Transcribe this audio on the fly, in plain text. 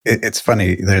It's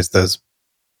funny. There's those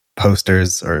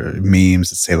posters or memes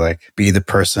that say like, be the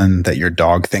person that your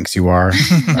dog thinks you are.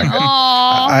 Like,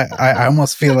 I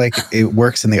almost feel like it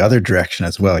works in the other direction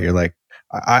as well. You're like,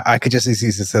 I could just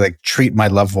easily say like, treat my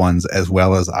loved ones as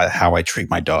well as how I treat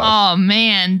my dog. Oh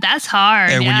man, that's hard.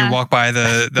 And when you walk by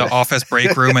the office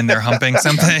break room and they're humping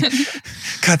something,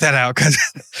 cut that out.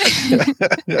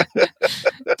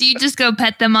 Do you just go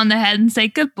pet them on the head and say,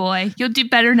 good boy, you'll do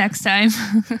better next time?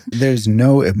 There's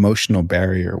no emotional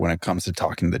barrier when it comes to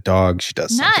talking to the dog. She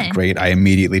does something great. I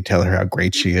immediately tell her how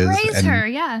great she is. Praise her,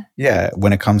 yeah. Yeah,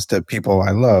 when it comes to people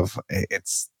I love,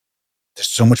 there's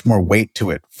so much more weight to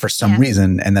it for some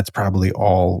reason, and that's probably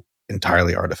all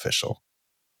entirely artificial.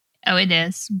 Oh, it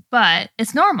is, but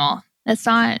it's normal. It's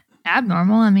not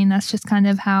abnormal. I mean, that's just kind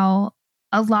of how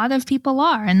a lot of people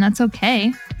are, and that's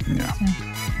okay. Yeah.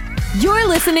 You're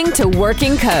listening to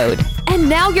Working Code. And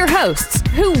now your hosts,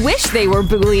 who wish they were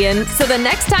Boolean, so the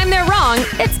next time they're wrong,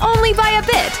 it's only by a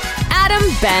bit. Adam,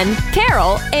 Ben,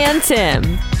 Carol, and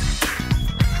Tim.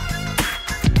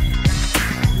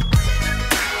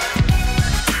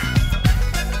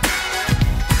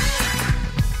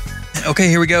 Okay,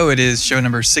 here we go. It is show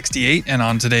number 68, and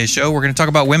on today's show, we're going to talk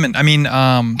about women. I mean,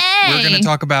 we're going to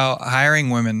talk about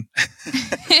hiring women.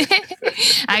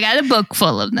 I got a book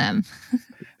full of them.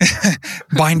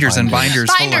 Binders and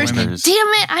binders full of women. Damn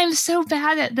it, I'm so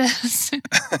bad at this.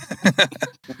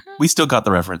 We still got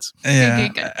the reference. Yeah.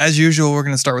 Okay, as usual, we're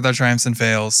going to start with our triumphs and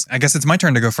fails. I guess it's my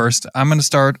turn to go first. I'm going to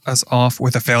start us off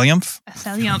with a failiumph. A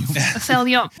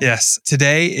failiumph. Yes.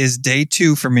 Today is day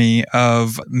 2 for me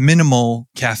of minimal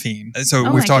caffeine. So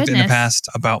we've talked in the past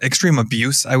about extreme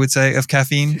abuse, I would say, of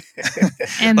caffeine.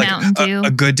 And like Mountain Dew.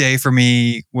 A good day for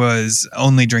me was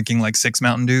only drinking like 6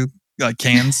 Mountain Dew. Like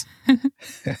cans. I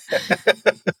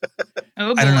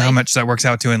don't know how much that works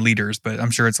out to in liters, but I'm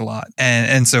sure it's a lot.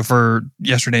 And so for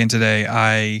yesterday and today,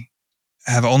 I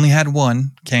have only had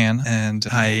 1 can, and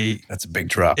that's a big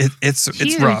drop.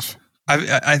 It's rough.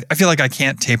 I feel like I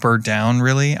can't taper down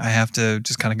really. I have to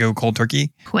just kind of go cold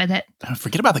turkey. Quit it.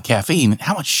 Forget about the caffeine.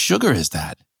 How much sugar is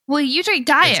that? Well, you drink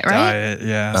diet, right? Diet,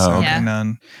 yeah. So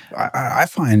none. I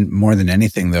find more than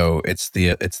anything though, it's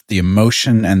the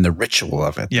emotion and the ritual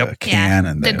of it. Yep. The can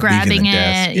and the grabbing the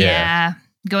it. Yeah.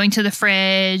 Going to the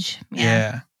fridge.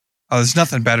 Yeah. Oh, there's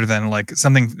nothing better than like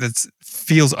something that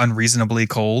feels unreasonably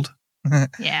cold.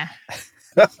 Yeah.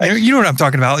 You know what I'm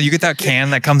talking about. You get that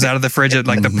can that comes out of the fridge at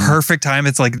like the perfect time.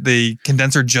 It's like the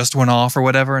condenser just went off or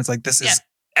whatever. It's like, this is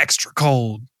extra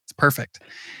cold. It's perfect.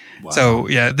 Wow. So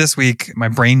yeah, this week my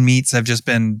brain meats have just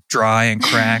been dry and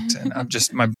cracked, and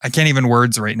I can't even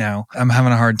words right now. I'm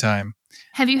having a hard time.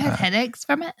 Have you had headaches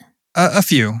from it? A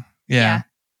few, yeah.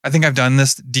 I think I've done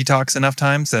this detox enough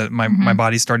times that my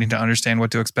body's starting to understand what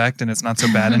to expect, and it's not so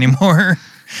bad anymore.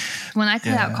 When I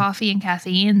cut out coffee and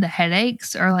caffeine, the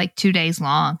headaches are like 2 days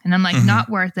long, and I'm like, not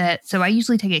worth it. So I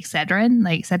usually take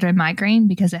Excedrin migraine,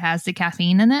 because it has the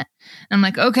caffeine in it. And I'm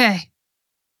like, okay.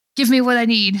 Give me what I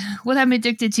need, what I'm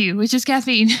addicted to, which is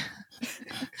caffeine.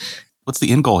 What's the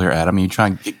end goal here, Adam? Are you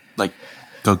trying to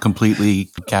go completely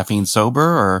caffeine sober,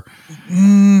 or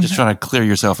just trying to clear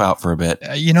yourself out for a bit?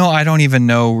 I don't even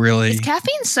know really. Is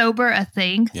caffeine sober a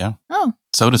thing? Yeah. Oh.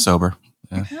 Soda sober.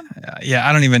 Yeah,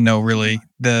 I don't even know really.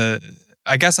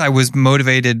 I guess I was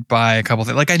motivated by a couple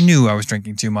things. Like I knew I was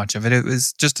drinking too much of it. It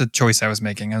was just a choice I was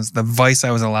making. It was the vice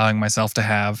I was allowing myself to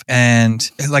have.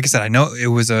 And like I said, I know it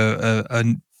was a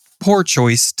poor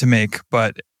choice to make,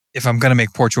 but if I'm going to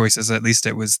make poor choices, at least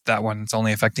it was that one. It's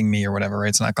only affecting me or whatever. Right?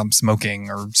 It's not like I'm smoking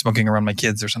around my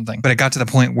kids or something. But it got to the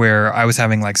point where I was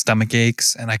having like stomach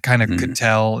aches, and I kind of could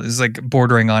tell it was like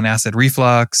bordering on acid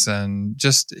reflux, and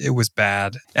just, it was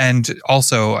bad. And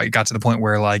also I got to the point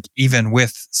where like, even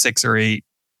with 6 or 8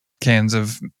 cans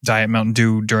of Diet Mountain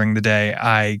Dew during the day,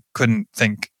 I couldn't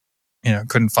think,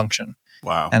 couldn't function.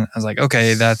 Wow. And I was like,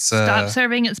 okay, that's... Stop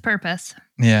serving its purpose.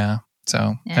 Yeah.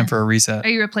 So time for a reset. Are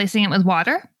you replacing it with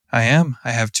water? I am.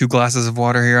 I have 2 glasses of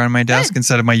water here on my desk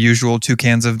instead of my usual 2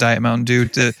 cans of Diet Mountain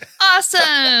Dew.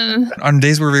 Awesome. On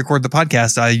days where we record the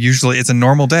podcast, it's a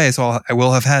normal day. So I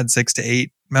will have had 6 to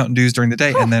 8 Mountain Dews during the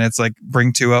day. And then it's like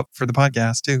bring 2 up for the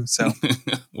podcast too. So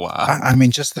wow. I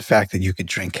mean, just the fact that you could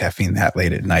drink caffeine that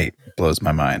late at night blows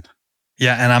my mind.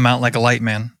 Yeah. And I'm out like a light,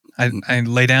 man. I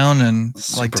lay down and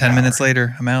like 10 minutes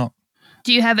later, I'm out.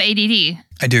 Do you have ADD?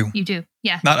 I do. You do?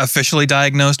 Yeah. Not officially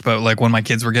diagnosed, but like when my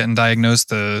kids were getting diagnosed,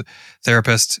 the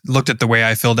therapist looked at the way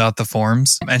I filled out the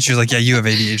forms, and she was like, yeah, you have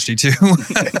ADHD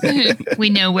too.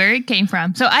 We know where it came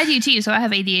from. So I do too. So I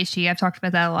have ADHD. I've talked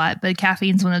about that a lot, but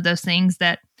caffeine's one of those things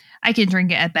that I can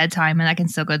drink it at bedtime and I can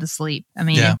still go to sleep. I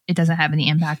mean, it doesn't have any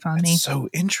impact on me. So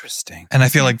interesting. And I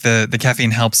feel like the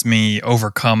caffeine helps me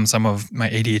overcome some of my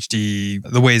ADHD,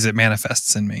 the ways it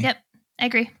manifests in me. Yep, I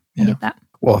agree. I get that.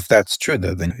 Well, if that's true,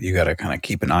 though, then you got to kind of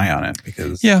keep an eye on it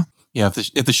because... Yeah,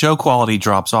 if the show quality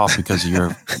drops off because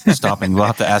you're stopping, we'll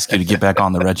have to ask you to get back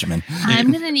on the regimen.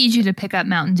 I'm going to need you to pick up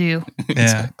Mountain Dew.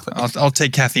 Yeah, exactly. I'll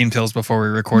take caffeine pills before we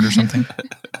record or something.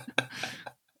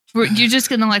 You're just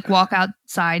going to like walk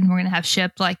outside and we're going to have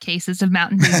shipped like cases of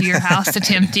Mountain Dew to your house to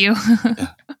tempt you.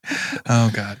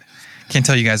 Oh, God. Can't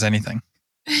tell you guys anything.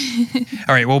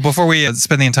 All right. Well, before we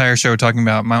spend the entire show talking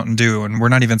about Mountain Dew, and we're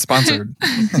not even sponsored.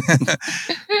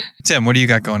 Tim, what do you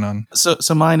got going on? So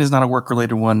mine is not a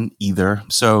work-related one either.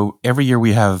 So every year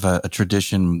we have a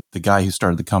tradition. The guy who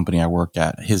started the company I work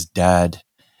at, his dad,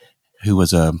 who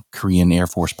was a Korean Air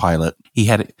Force pilot, he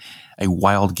had a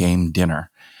wild game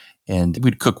dinner. And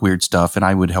we'd cook weird stuff, and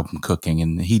I would help him cooking.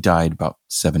 And he died about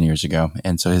 7 years ago.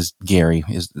 And so Gary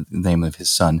is the name of his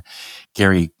son.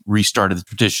 Gary restarted the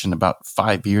tradition about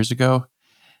 5 years ago.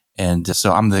 And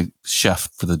so I'm the chef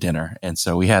for the dinner. And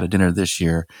so we had a dinner this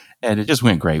year, and it just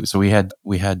went great. So we had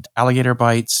alligator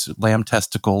bites, lamb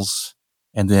testicles,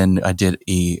 and then I did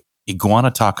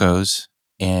iguana tacos,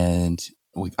 and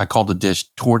I called the dish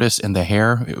tortoise and the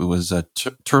hare. It was a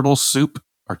turtle soup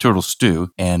or turtle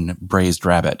stew and braised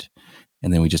rabbit.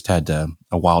 And then we just had a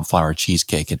wildflower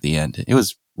cheesecake at the end. It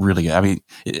was really good. I mean,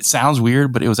 it sounds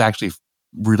weird, but it was actually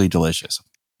really delicious.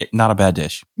 Not a bad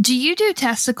dish. Do you do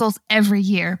testicles every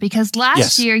year? Because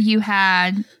last year you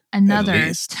had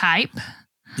another type.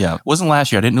 Yeah, it wasn't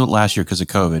last year. I didn't do it last year because of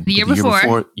COVID. The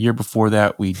year before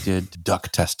that, we did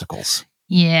duck testicles.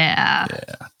 Yeah.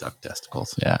 Yeah, duck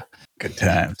testicles. Yeah. Good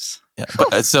times. Yeah.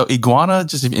 But, so iguana,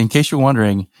 just in case you're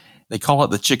wondering, they call it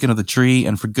the chicken of the tree,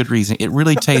 and for good reason. It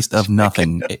really tastes of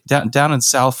nothing. Down in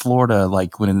South Florida,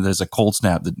 like when there's a cold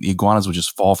snap, the iguanas will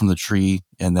just fall from the tree,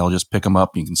 and they'll just pick them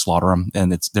up. And you can slaughter them,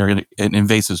 and they're an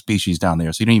invasive species down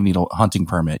there, so you don't even need a hunting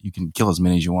permit. You can kill as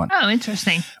many as you want. Oh,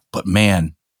 interesting. But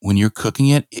man, when you're cooking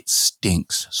it, it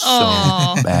stinks so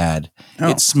bad. Oh.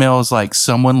 It smells like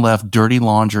someone left dirty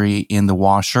laundry in the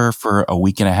washer for a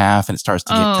week and a half, and it starts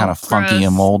to get kind of funky gross.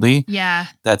 and moldy. Yeah.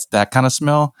 That's that kind of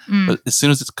smell. But as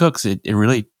soon as it cooks, it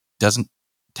really doesn't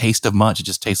taste of much. It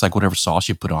just tastes like whatever sauce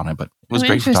you put on it. But it was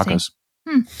great for tacos.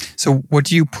 So what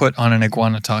do you put on an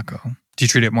iguana taco? Do you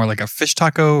treat it more like a fish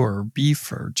taco or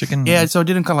beef or chicken? Yeah, so I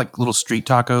did them kind of like little street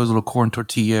tacos, little corn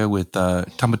tortilla with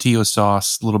tomatillo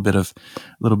sauce, a little bit of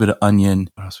onion,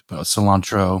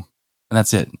 cilantro, and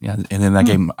that's it. Yeah, and then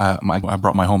I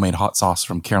brought my homemade hot sauce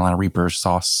from Carolina Reaper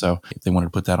sauce. So if they wanted to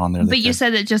put that on there, but you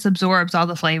said it just absorbs all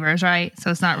the flavors, right? So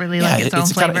it's not really like its own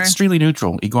flavor. Kind of extremely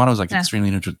neutral. Iguana was like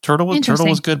extremely neutral. Turtle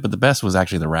was good, but the best was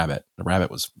actually the rabbit. The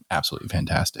rabbit was absolutely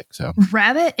fantastic. So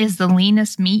rabbit is the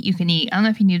leanest meat you can eat. I don't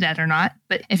know if you knew that or not,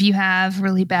 but if you have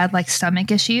really bad like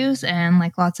stomach issues and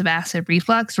like lots of acid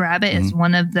reflux, rabbit is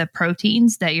one of the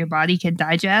proteins that your body can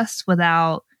digest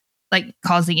without like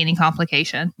causing any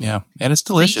complication. Yeah, and it's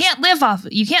delicious. So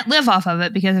you can't live off of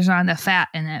it because there's not enough fat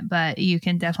in it, but you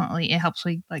can definitely, it helps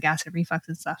with like acid reflux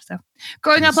and stuff. So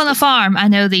growing up on a farm, I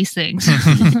know these things.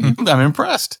 I'm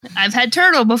impressed. I've had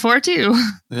turtle before too.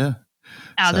 Yeah.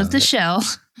 Out of the shell.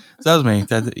 So that was me.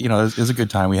 That, it was a good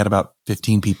time. We had about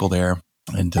 15 people there,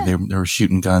 and they were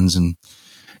shooting guns and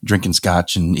drinking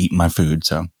scotch and eating my food.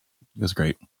 So it was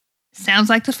great. Sounds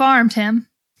like the farm, Tim.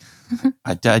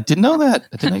 I didn't know that.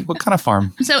 I didn't know what kind of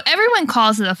farm. So everyone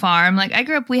calls it a farm. Like I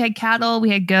grew up, we had cattle, we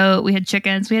had goat, we had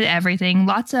chickens, we had everything.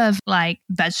 Lots of like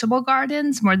vegetable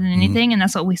gardens more than anything. And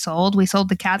that's what we sold. We sold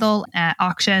the cattle at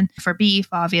auction for beef,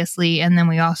 obviously. And then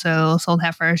we also sold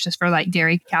heifers just for like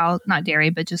dairy cow, not dairy,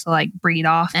 but just to like breed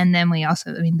off. And then we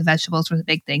also, the vegetables were the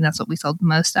big thing. That's what we sold the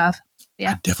most of.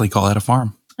 Yeah. I'd definitely call that a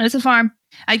farm. It's a farm.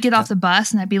 I'd get off the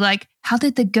bus and I'd be like, how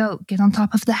did the goat get on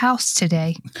top of the house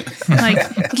today?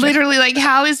 Like literally like,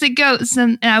 how is the goat?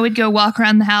 And I would go walk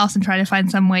around the house and try to find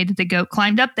some way that the goat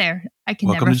climbed up there. I can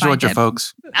Welcome never to Georgia, find it.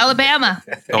 Folks. Alabama.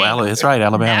 Oh, that's right.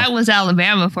 Alabama. That was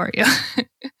Alabama for you.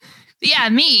 Yeah,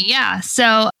 me. Yeah.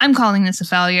 So I'm calling this a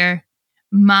failure.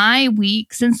 My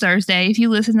week since Thursday, if you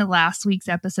listened to last week's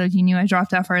episode, you knew I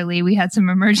dropped off early. We had some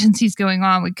emergencies going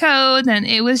on with code and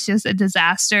it was just a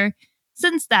disaster.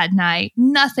 Since that night,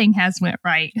 nothing has went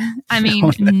right. I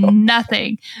mean,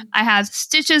 nothing. I have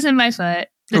stitches in my foot.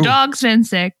 The dog's been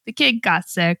sick. The kid got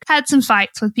sick. Had some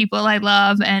fights with people I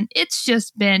love. And it's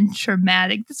just been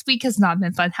traumatic. This week has not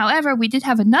been fun. However, we did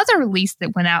have another release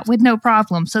that went out with no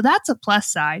problem. So that's a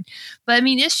plus side. But I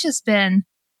mean, it's just been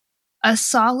a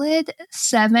solid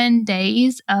 7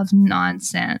 days of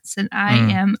nonsense, and I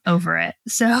am over it.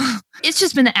 So it's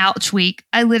just been an ouch week.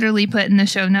 I literally put in the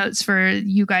show notes for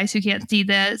you guys who can't see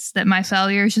this that my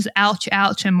failure is just ouch,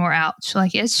 ouch, and more ouch.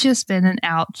 Like, it's just been an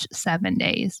ouch 7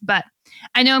 days. But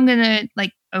I know I'm going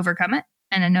to overcome it,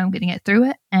 and I know I'm going to get through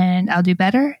it, and I'll do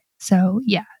better. So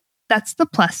yeah, that's the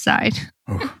plus side.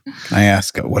 Can I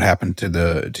ask what happened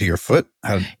to your foot?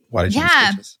 Why did you use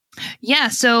stitches? Yeah,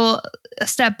 so a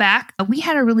step back, we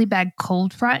had a really bad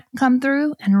cold front come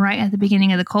through, and right at the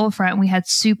beginning of the cold front, we had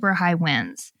super high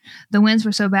winds. The winds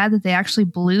were so bad that they actually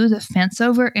blew the fence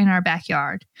over in our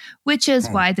backyard, which is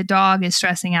why the dog is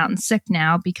stressing out and sick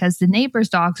now, because the neighbor's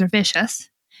dogs are vicious,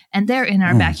 and they're in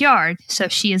our backyard. So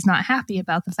she is not happy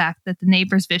about the fact that the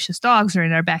neighbor's vicious dogs are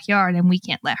in our backyard, and we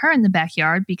can't let her in the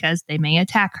backyard because they may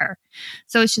attack her.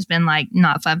 So it's just been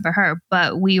not fun for her.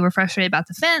 But we were frustrated about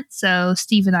the fence. So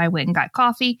Steve and I went and got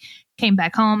coffee, came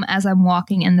back home. As I'm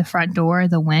walking in the front door,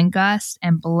 the wind gusts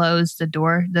and blows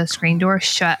the screen door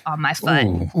shut on my foot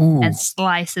and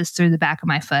slices through the back of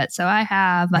my foot. So I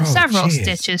have several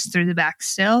stitches through the back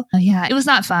still. Yeah, it was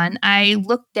not fun. I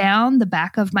looked down the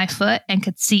back of my foot and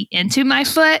could see into my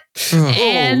foot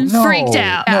and freaked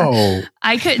out. No.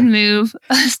 I couldn't move.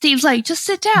 Steve's like, just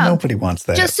sit down. Nobody wants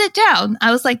that. Just sit down.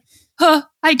 I was like,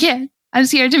 I can't. I'm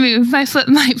scared to move. My foot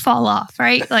might fall off,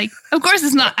 right? Of course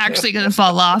it's not actually going to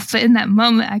fall off, but in that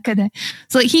moment I couldn't.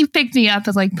 So he picked me up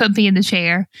and put me in the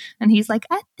chair, and he's like,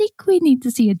 I think we need to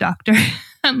see a doctor.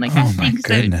 I'm like, I think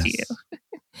so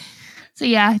too. So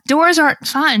yeah, doors aren't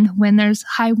fun when there's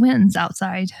high winds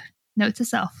outside. Note to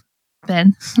self,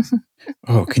 Ben.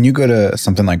 Can you go to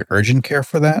something like urgent care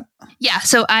for that? Yeah,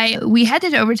 so we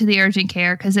headed over to the urgent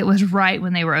care because it was right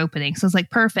when they were opening. So it's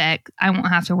perfect. I won't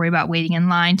have to worry about waiting in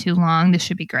line too long. This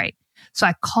should be great. So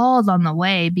I called on the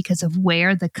way because of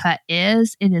where the cut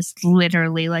is. It is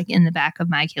literally in the back of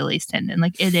my Achilles tendon.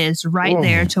 It is right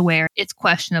there to where it's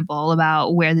questionable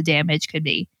about where the damage could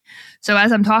be. So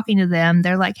as I'm talking to them,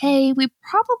 they're like, hey, we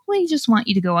probably just want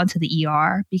you to go onto the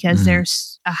ER because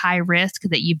there's a high risk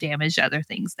that you've damaged other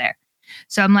things there.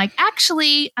 So I'm like,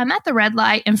 actually, I'm at the red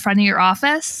light in front of your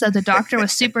office. So the doctor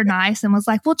was super nice and was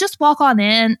like, well, just walk on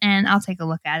in and I'll take a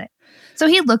look at it. So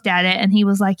he looked at it and he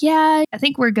was like, yeah, I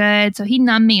think we're good. So he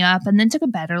numbed me up and then took a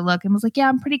better look and was like, yeah,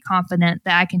 I'm pretty confident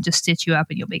that I can just stitch you up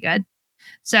and you'll be good.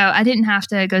 So I didn't have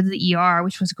to go to the ER,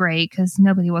 which was great because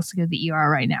nobody wants to go to the ER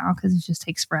right now because it just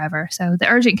takes forever. So the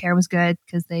urgent care was good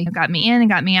because they got me in and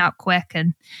got me out quick.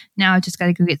 And now I just got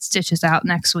to go get stitches out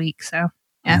next week. So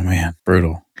yeah. Oh man,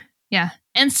 brutal. Yeah.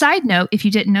 And side note, if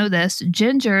you didn't know this,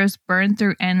 gingers burn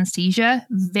through anesthesia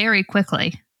very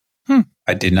quickly.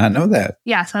 I did not know that.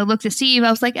 Yeah. So I looked at Steve.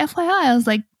 I was like, FYI, I was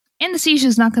like, anesthesia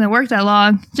is not going to work that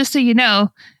long, just so you know.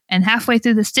 And halfway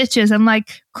through the stitches, I'm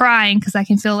crying because I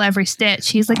can feel every stitch.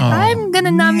 He's like, I'm going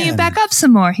to numb you back up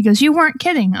some more. He goes, you weren't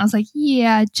kidding. I was like,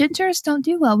 yeah, gingers don't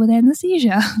do well with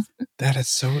anesthesia. That is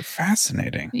so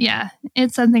fascinating. Yeah.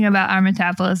 It's something about our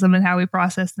metabolism and how we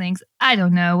process things. I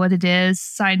don't know what it is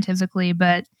scientifically,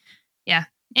 but yeah.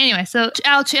 Anyway, so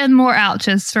ouch and more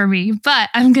ouches for me, but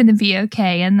I'm going to be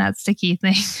okay. And that's the key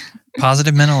thing.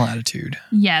 Positive mental attitude.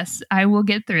 Yes, I will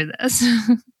get through this.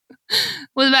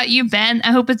 What about you, Ben?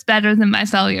 I hope it's better than my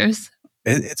failures.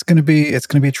 It's gonna be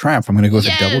a triumph. I'm gonna go with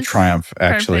a double triumph.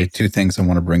 Actually, perfect. Two things I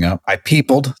want to bring up. I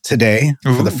peopled today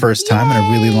for the first time in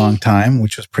a really long time,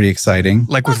 which was pretty exciting.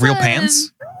 With real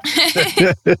pants?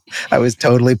 I was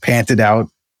totally panted out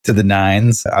to the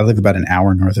nines. I live about an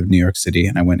hour north of New York City,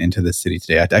 and I went into the city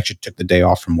today. I actually took the day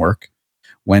off from work,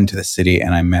 went to the city,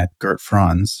 and I met Gert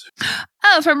Franz.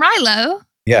 Oh, from Rilo.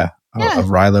 Yeah. Of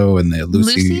Rilo and the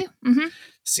Lucy. Mm-hmm.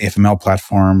 CFML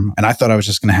platform. And I thought I was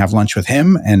just going to have lunch with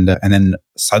him. And then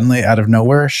suddenly out of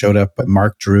nowhere showed up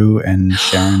Mark Drew and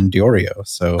Sharon Diorio.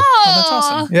 So that's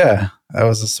awesome. Yeah, that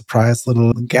was a surprise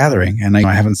little gathering. And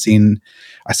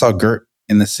I saw Gert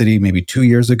in the city maybe 2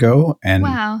 years ago. And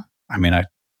wow. I mean, I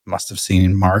must have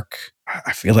seen Mark,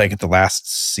 I feel like at the last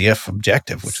CF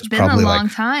Objective, which was probably a long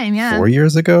time, 4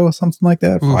 years ago, something like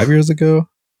that, 5 years ago.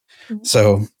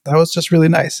 So that was just really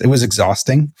nice. It was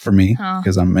exhausting for me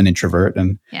because I'm an introvert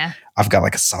and I've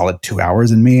got a solid 2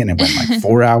 hours in me and it went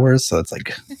 4 hours. So it's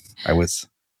I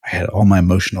had all my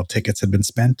emotional tickets had been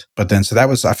spent. But then,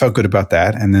 I felt good about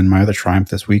that. And then my other triumph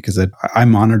this week is that I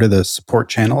monitor the support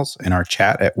channels in our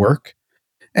chat at work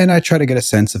and I try to get a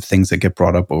sense of things that get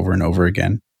brought up over and over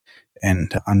again.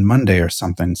 And on Monday or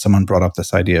something, someone brought up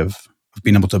this idea of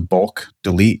being able to bulk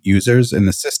delete users in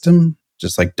the system,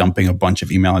 just dumping a bunch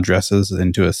of email addresses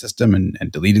into a system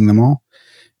and deleting them all.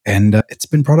 And it's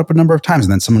been brought up a number of times.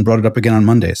 And then someone brought it up again on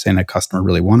Monday saying a customer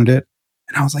really wanted it.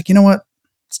 And I was like, you know what?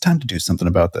 it's time to do something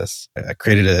about this. I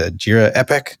created a Jira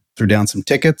epic, threw down some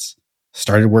tickets,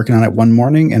 started working on it one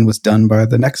morning, and was done by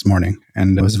the next morning.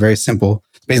 And it was very simple.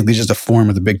 It's basically just a form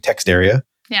with a big text area.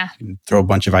 Yeah. You can throw a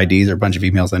bunch of IDs or a bunch of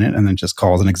emails in it, and then just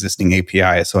calls an existing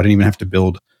API. So I didn't even have to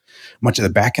build much of the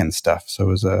backend stuff. So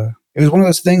it was one of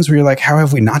those things where you're like, how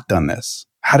have we not done this?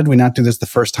 How did we not do this the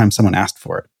first time someone asked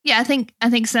for it? Yeah, I think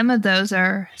some of those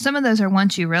are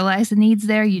once you realize the need's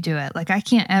there, you do it. Like I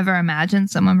can't ever imagine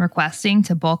someone requesting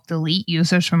to bulk delete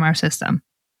users from our system.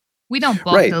 We don't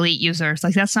bulk delete users.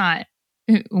 Like that's not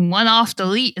one-off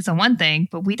delete is a one thing,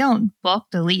 but we don't bulk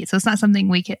delete. So it's not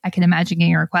something I can imagine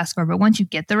getting a request for. But once you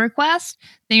get the request,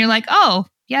 then you're like, oh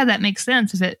yeah, that makes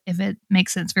sense if it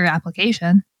makes sense for your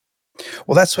application.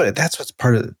 Well, that's what's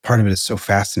part of it is so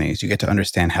fascinating is you get to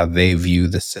understand how they view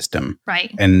the system.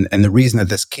 Right. And the reason that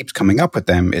this keeps coming up with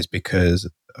them is because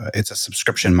it's a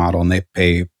subscription model and they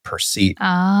pay per seat.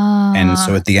 And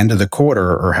so at the end of the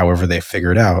quarter or however they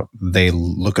figure it out, they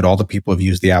look at all the people who've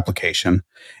used the application,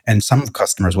 and some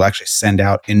customers will actually send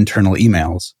out internal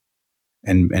emails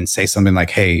and say something like,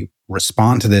 hey,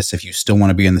 respond to this if you still want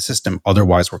to be in the system.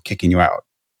 Otherwise, we're kicking you out.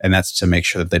 And that's to make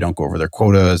sure that they don't go over their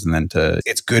quotas, and then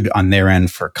it's good on their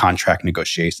end for contract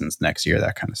negotiations next year,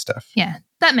 that kind of stuff. Yeah,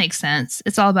 that makes sense.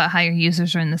 It's all about how your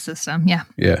users are in the system. Yeah.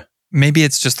 Yeah. Maybe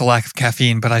it's just the lack of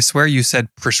caffeine, but I swear you said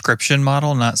prescription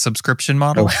model, not subscription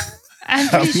model. Oh. I'm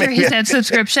pretty sure he said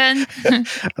subscription. I'd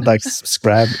like to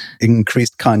subscribe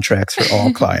increased contracts for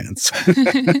all clients.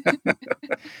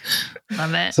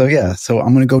 Love it. So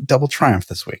I'm going to go double triumph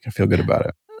this week. I feel good about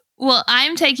it. Well,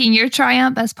 I'm taking your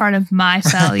triumph as part of my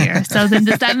failure. So then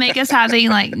does that make us having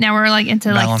now we're into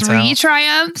Balance 3 out.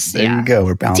 triumphs? There you go.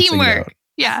 We're balancing Teamwork. it out.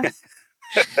 Yeah.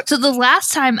 So the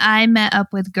last time I met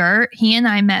up with Gert, he and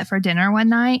I met for dinner one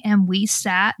night, and we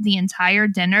sat the entire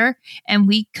dinner and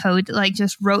we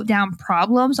just wrote down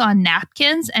problems on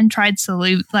napkins and tried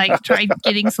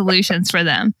getting solutions for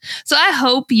them. So I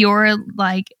hope your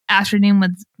afternoon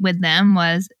with them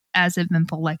was as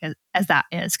eventful as that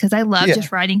is, because I love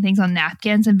just writing things on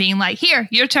napkins and being like, here,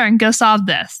 your turn, go solve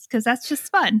this, because that's just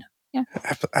fun. Yeah,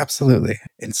 absolutely.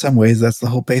 In some ways, that's the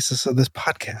whole basis of this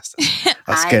podcast.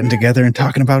 Us getting together and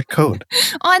talking about code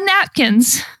on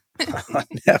napkins. On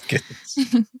napkins.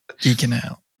 Geeking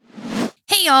out.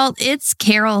 Hey y'all, it's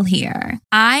Carol here.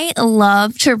 I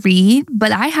love to read,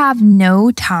 but I have no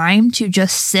time to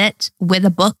just sit with a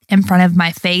book in front of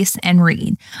my face and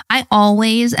read. I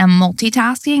always am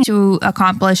multitasking to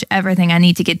accomplish everything I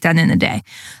need to get done in a day.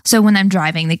 So when I'm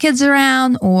driving the kids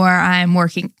around or I'm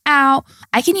working out,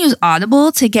 I can use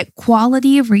Audible to get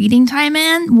quality reading time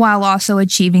in while also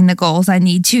achieving the goals I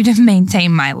need to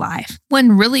maintain my life.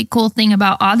 One really cool thing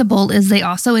about Audible is they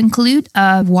also include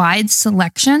a wide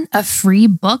selection of free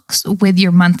books with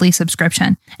your monthly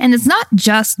subscription. And it's not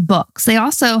just books. They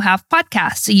also have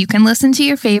podcasts, so you can listen to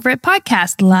your favorite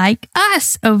podcast like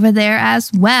us over there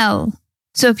as well.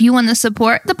 So if you want to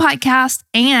support the podcast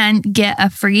and get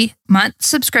a free month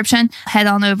subscription, head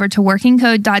on over to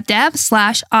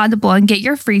workingcode.dev/audible and get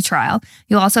your free trial.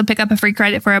 You'll also pick up a free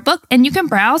credit for a book, and you can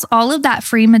browse all of that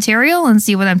free material and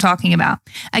see what I'm talking about.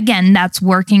 Again, that's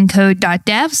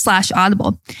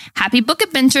workingcode.dev/audible. Happy book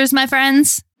adventures, my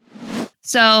friends.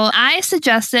 So I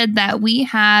suggested that we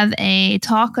have a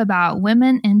talk about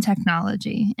women in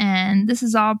technology. And this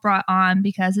is all brought on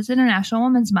because it's International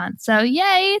Women's Month. So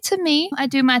yay to me. I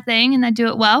do my thing and I do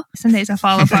it well. Some days I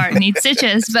fall apart and need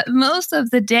stitches, but most of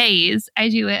the days I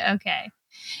do it okay.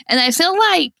 And I feel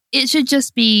like it should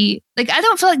just be I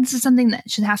don't feel like this is something that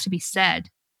should have to be said.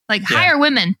 Hire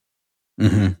women.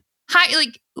 Mm-hmm.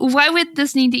 Why would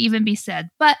this need to even be said?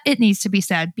 But it needs to be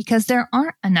said because there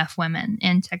aren't enough women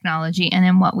in technology and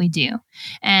in what we do.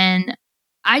 And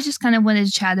I just kind of wanted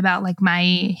to chat about my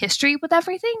history with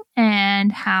everything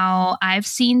and how I've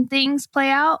seen things play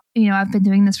out. I've been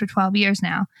doing this for 12 years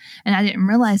now, and I didn't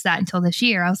realize that until this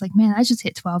year. I was like, man, I just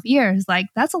hit 12 years.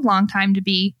 That's a long time to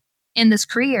be in this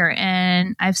career.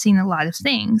 And I've seen a lot of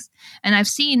things, and I've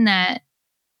seen that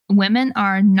women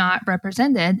are not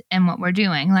represented in what we're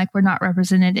doing. We're not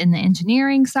represented in the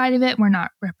engineering side of it. We're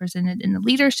not represented in the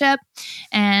leadership.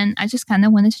 And I just kind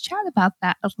of wanted to chat about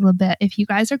that a little bit, if you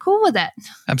guys are cool with it.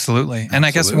 Absolutely. And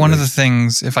I guess one of the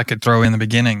things, if I could throw in the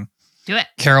beginning, do it.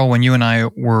 Carol, when you and I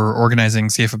were organizing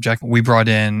CF Object, we brought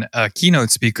in a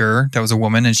keynote speaker that was a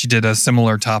woman, and she did a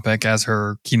similar topic as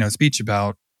her keynote speech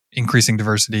about increasing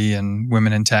diversity and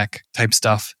women in tech type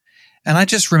stuff. And I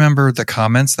just remember the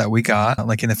comments that we got,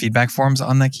 in the feedback forums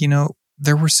on that keynote.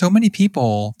 There were so many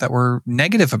people that were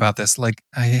negative about this. I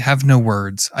have no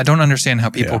words. I don't understand how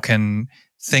people can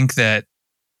think that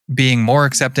being more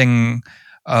accepting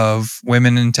of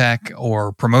women in tech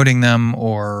or promoting them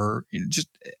or just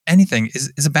anything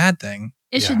is a bad thing.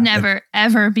 It should never,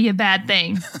 ever be a bad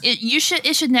thing.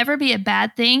 It should never be a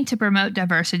bad thing to promote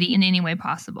diversity in any way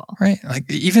possible. Right. Like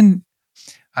even,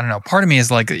 I don't know, part of me is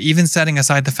like, even setting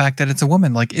aside the fact that it's a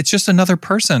woman, like it's just another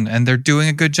person and they're doing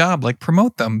a good job. Like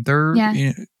promote them. They're,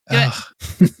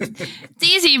 it's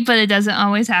easy, but it doesn't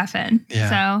always happen.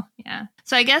 Yeah.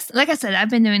 So I guess, like I said, I've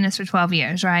been doing this for 12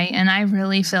 years, right? And I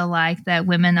really feel like that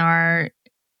women are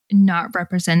not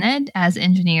represented as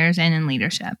engineers and in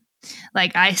leadership.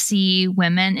 Like I see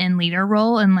women in leader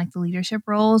role and like the leadership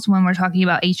roles when we're talking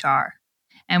about HR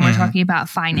and we're talking about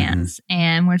finance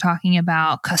and we're talking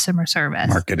about customer service.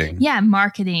 Marketing. Yeah,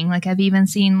 marketing. Like I've even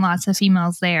seen lots of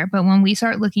females there. But when we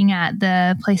start looking at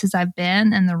the places I've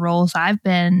been and the roles I've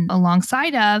been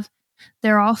alongside of,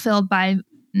 they're all filled by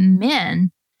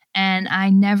men. And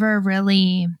I never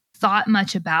really thought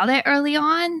much about it early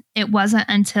on. It wasn't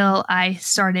until I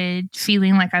started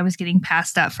feeling like I was getting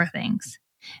passed up for things.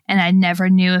 And I never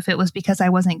knew if it was because I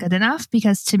wasn't good enough,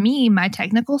 because to me, my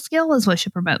technical skill is what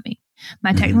should promote me.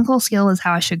 My technical skill is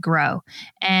how I should grow.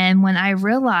 And when I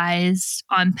realized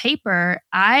on paper,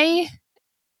 I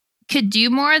could do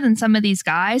more than some of these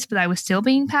guys, but I was still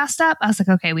being passed up, I was like,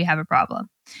 okay, we have a problem.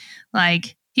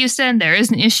 Like, Houston, there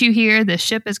is an issue here. The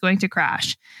ship is going to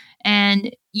crash.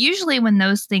 And usually when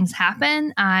those things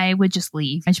happen, I would just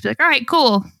leave. And she'd be like, all right,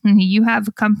 cool. You have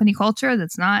a company culture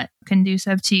that's not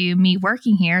conducive to me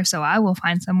working here. So I will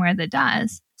find somewhere that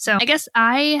does. So I guess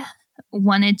I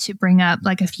wanted to bring up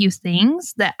like a few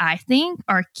things that I think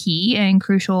are key and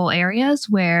crucial areas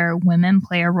where women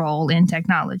play a role in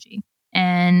technology.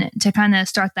 And to kind of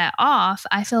start that off,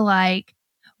 I feel like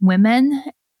women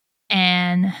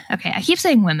I keep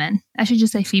saying women. I should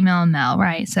just say female and male,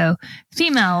 right? So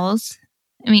females,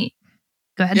 go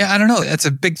ahead. Yeah, I don't know. It's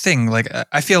a big thing. Like,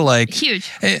 I feel like huge.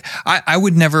 I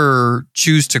would never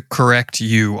choose to correct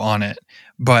you on it.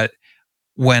 But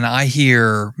when I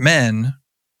hear men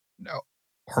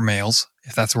or males,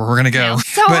 if that's where we're going to go.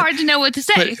 So hard to know what to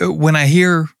say. But when I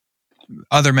hear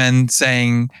other men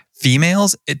saying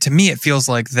females, to me, it feels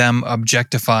like them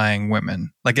objectifying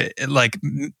women. Like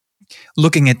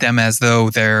looking at them as though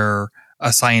they're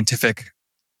a scientific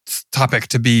topic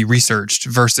to be researched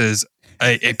versus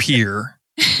a peer,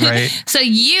 right? So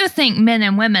you think men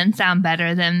and women sound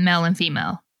better than male and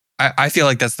female? I feel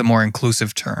like that's the more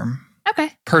inclusive term.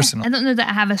 Okay. Personally. I don't know that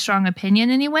I have a strong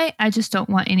opinion anyway. I just don't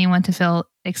want anyone to feel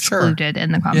excluded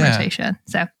in the conversation.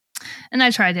 Yeah. So, and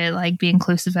I try to be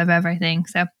inclusive of everything.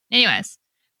 So anyways,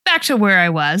 back to where I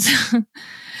was.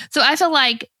 So I feel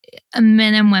like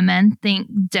men and women think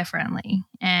differently,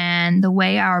 and the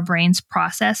way our brains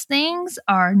process things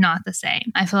are not the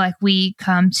same. I feel like we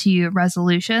come to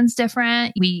resolutions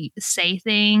different. We say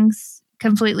things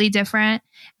completely different.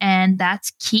 And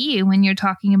that's key when you're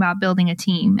talking about building a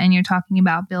team and you're talking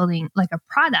about building like a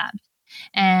product.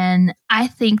 And I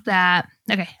think that,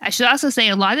 I should also say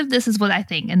a lot of this is what I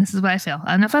think and this is what I feel.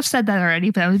 I don't know if I've said that already,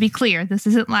 but I would be clear. This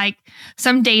isn't like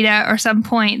some data or some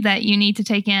point that you need to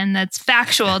take in that's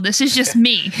factual. This is just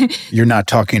me. You're not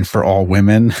talking for all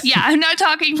women. Yeah, I'm not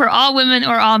talking for all women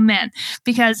or all men,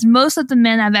 because most of the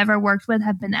men I've ever worked with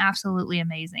have been absolutely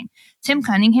amazing. Tim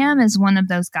Cunningham is one of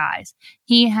those guys.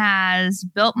 He has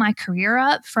built my career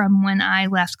up from when I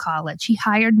left college. He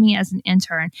hired me as an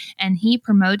intern and he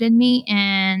promoted me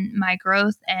in my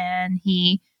growth, and he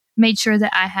made sure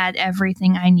that I had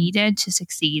everything I needed to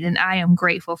succeed. And I am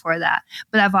grateful for that.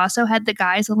 But I've also had the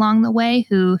guys along the way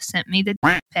who sent me the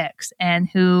pics and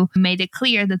who made it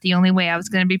clear that the only way I was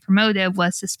going to be promoted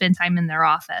was to spend time in their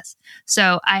office.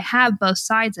 So I have both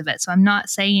sides of it. So I'm not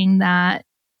saying that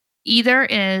either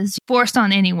is forced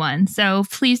on anyone. So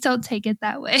please don't take it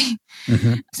that way.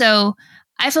 Mm-hmm. So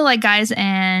I feel like guys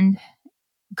and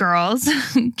girls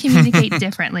communicate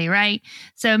differently, right?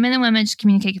 So men and women just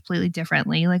communicate completely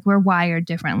differently. Like we're wired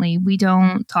differently. We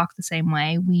don't talk the same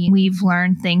way. We've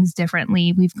learned things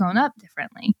differently. We've grown up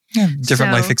differently. Yeah,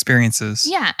 different life experiences.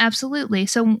 Yeah, absolutely.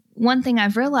 So one thing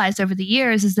I've realized over the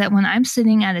years is that when I'm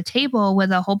sitting at a table with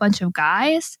a whole bunch of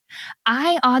guys,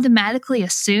 I automatically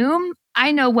assume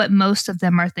I know what most of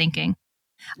them are thinking.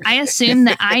 I assume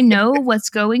that I know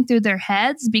what's going through their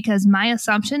heads because my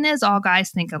assumption is all guys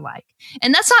think alike.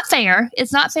 And that's not fair.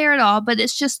 It's not fair at all, but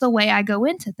it's just the way I go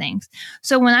into things.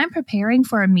 So when I'm preparing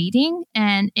for a meeting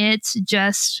and it's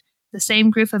just the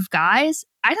same group of guys,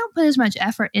 I don't put as much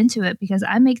effort into it because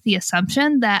I make the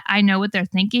assumption that I know what they're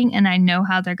thinking and I know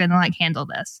how they're going to handle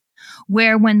this.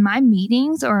 Where when my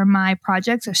meetings or my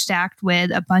projects are stacked with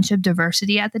a bunch of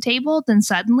diversity at the table, then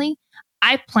suddenly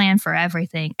I plan for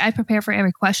everything. I prepare for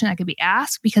every question I could be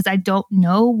asked because I don't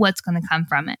know what's going to come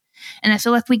from it. And I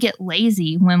feel like we get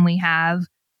lazy when we have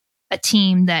a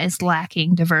team that is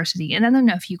lacking diversity. And I don't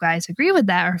know if you guys agree with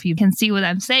that or if you can see what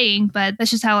I'm saying, but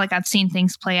that's just how like I've seen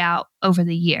things play out over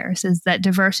the years, is that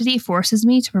diversity forces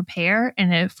me to prepare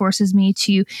and it forces me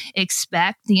to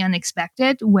expect the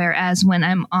unexpected. Whereas when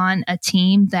I'm on a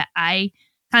team that I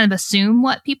kind of assume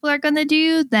what people are going to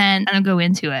do, then I don't go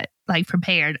into it like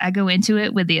prepared. I go into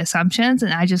it with the assumptions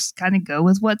and I just kind of go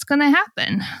with what's going to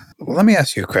happen. Well, let me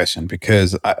ask you a question,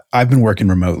 because I've been working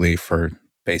remotely for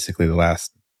basically the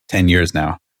last 10 years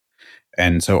now.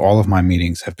 And so all of my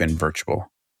meetings have been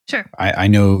virtual. Sure. I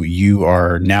know you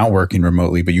are now working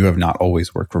remotely, but you have not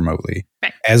always worked remotely.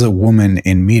 Right. As a woman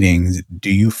in meetings, do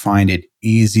you find it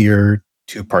easier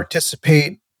to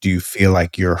participate? Do you feel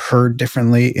like you're heard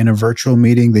differently in a virtual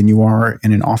meeting than you are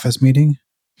in an office meeting?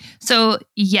 So,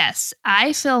 yes,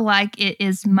 I feel like it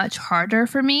is much harder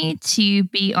for me to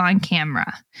be on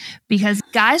camera because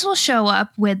guys will show up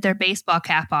with their baseball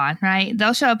cap on, right?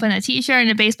 They'll show up in a t-shirt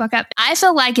and a baseball cap. I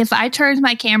feel like if I turn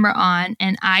my camera on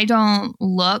and I don't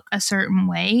look a certain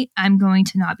way, I'm going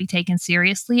to not be taken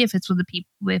seriously if it's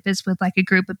with like a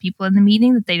group of people in the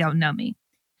meeting that they don't know me.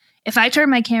 If I turn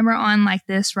my camera on like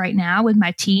this right now with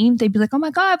my team, they'd be like, "Oh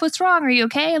my God, what's wrong? Are you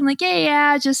okay?" I'm like,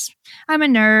 yeah, just, I'm a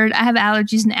nerd. I have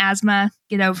allergies and asthma.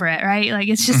 Get over it, right? Like,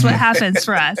 it's just what happens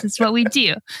for us. It's what we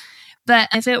do. But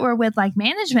if it were with like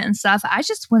management and stuff, I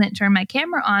just wouldn't turn my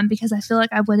camera on because I feel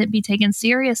like I wouldn't be taken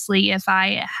seriously if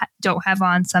I don't have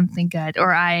on something good,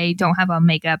 or I don't have on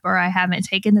makeup, or I haven't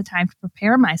taken the time to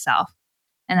prepare myself.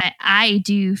 And I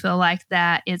do feel like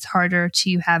that it's harder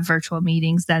to have virtual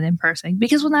meetings than in person.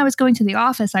 Because when I was going to the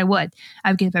office, I would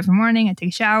get up every morning, I'd take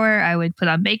a shower, I would put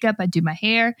on makeup, I'd do my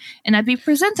hair, and I'd be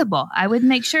presentable. I would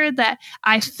make sure that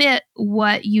I fit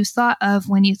what you thought of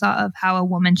when you thought of how a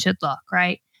woman should look,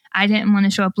 right? I didn't want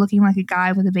to show up looking like a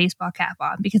guy with a baseball cap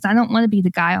on because I don't want to be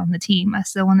the guy on the team. I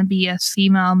still want to be a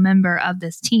female member of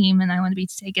this team, and I want to be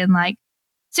taken like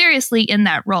seriously in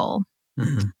that role.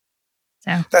 Mm-hmm.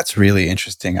 So that's really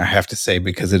interesting, I have to say,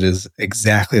 because it is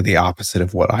exactly the opposite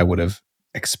of what I would have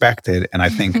expected. And I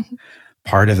think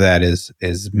part of that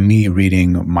is me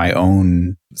reading my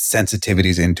own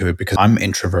sensitivities into it, because I'm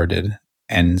introverted.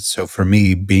 And so for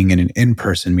me, being in an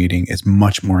in-person meeting is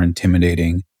much more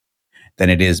intimidating than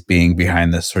it is being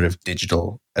behind this sort of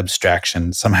digital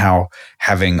abstraction. Somehow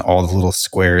having all the little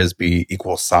squares be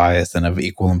equal size and of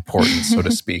equal importance, so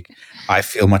to speak. I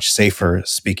feel much safer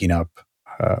speaking up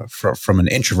from an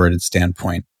introverted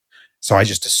standpoint. So I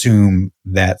just assume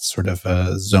that sort of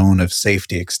a zone of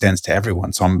safety extends to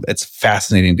everyone. So it's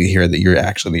fascinating to hear that you're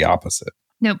actually the opposite.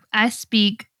 Nope. I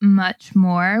speak much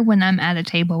more when I'm at a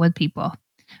table with people.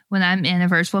 When I'm in a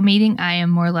virtual meeting, I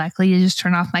am more likely to just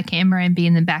turn off my camera and be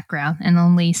in the background and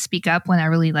only speak up when I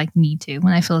really need to,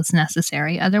 when I feel it's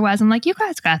necessary. Otherwise, I'm like, you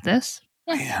guys got this.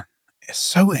 Yeah. Man, it's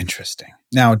so interesting.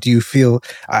 Now, do you feel,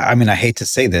 I mean, I hate to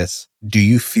say this, do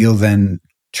you feel then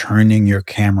turning your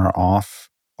camera off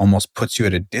almost puts you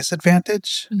at a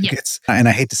disadvantage? Yes. And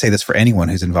I hate to say this for anyone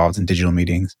who's involved in digital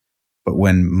meetings, but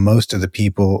when most of the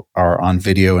people are on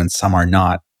video and some are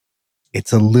not,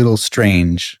 it's a little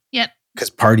strange. Yep. Because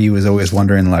part of you is always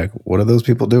wondering, like, what are those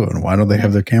people doing? Why don't they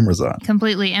have their cameras on?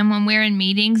 Completely. And when we're in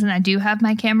meetings and I do have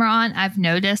my camera on, I've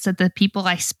noticed that the people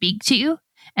I speak to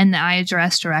and that I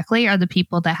address directly are the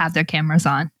people that have their cameras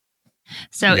on.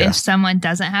 So if someone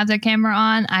doesn't have their camera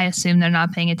on, I assume they're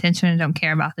not paying attention and don't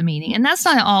care about the meeting. And that's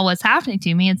not all what's happening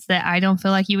to me. It's that I don't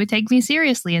feel like you would take me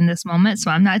seriously in this moment,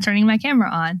 so I'm not turning my camera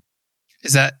on.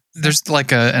 Is that, there's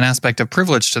like an aspect of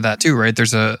privilege to that too, right?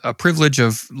 There's a privilege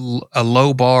of a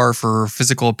low bar for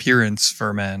physical appearance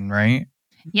for men, right?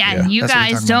 Yeah, and you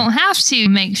guys don't have to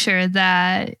make sure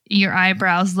that your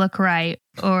eyebrows look right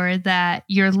or that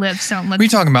your lips don't look. What are you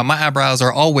talking about? My eyebrows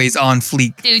are always on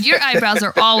fleek. Dude, your eyebrows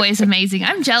are always amazing.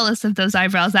 I'm jealous of those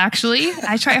eyebrows, actually.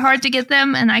 I try hard to get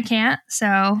them and I can't. So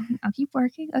I'll keep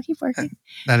working.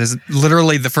 That is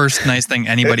literally the first nice thing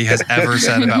anybody has ever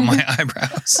said about my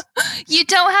eyebrows. You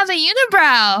don't have a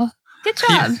unibrow. Good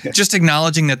job. Yeah, just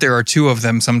acknowledging that there are two of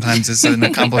them sometimes is an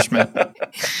accomplishment.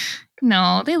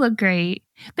 No, they look great.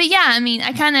 But yeah, I mean,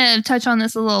 I kind of touch on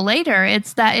this a little later.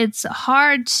 It's that it's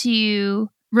hard to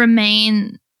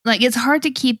remain, like, it's hard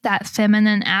to keep that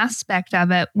feminine aspect of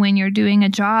it when you're doing a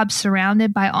job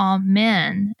surrounded by all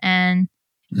men. And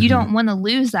you don't want to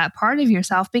lose that part of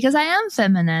yourself, because I am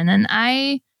feminine and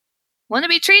I want to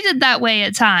be treated that way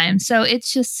at times. So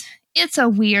it's a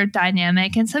weird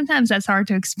dynamic. And sometimes that's hard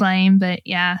to explain. But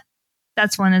yeah,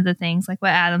 that's one of the things, like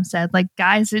what Adam said, like,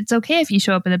 guys, it's okay if you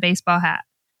show up in a baseball hat,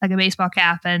 like a baseball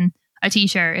cap and a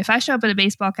t-shirt. If I show up in a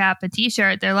baseball cap, a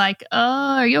t-shirt, they're like,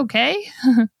 are you okay?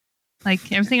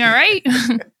 Like, everything all right?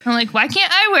 I'm like, why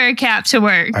can't I wear a cap to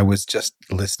work? I was just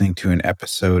listening to an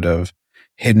episode of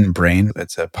Hidden Brain.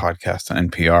 It's a podcast on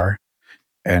NPR.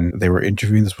 And they were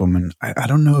interviewing this woman. I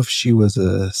don't know if she was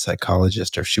a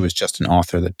psychologist or if she was just an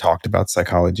author that talked about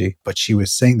psychology, but she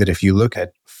was saying that if you look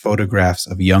at photographs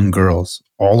of young girls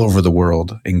all over the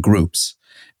world in groups,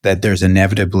 that there's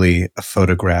inevitably a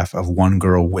photograph of one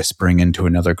girl whispering into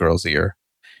another girl's ear.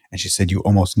 And she said you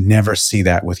almost never see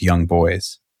that with young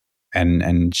boys.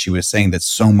 And she was saying that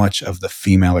so much of the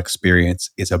female experience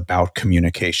is about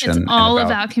communication. It's all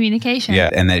about communication. Yeah,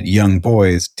 and that young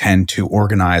boys tend to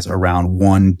organize around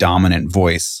one dominant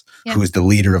voice who is the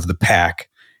leader of the pack,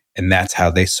 and that's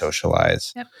how they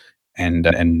socialize. Yep.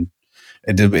 And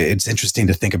it's interesting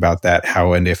to think about that,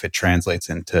 how and if it translates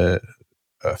into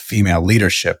female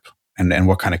leadership and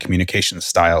what kind of communication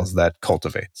styles that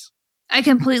cultivates. I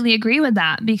completely agree with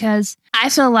that, because I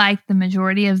feel like the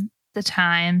majority of the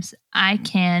times I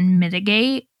can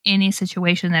mitigate any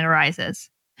situation that arises.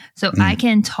 So I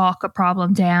can talk a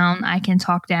problem down. I can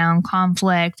talk down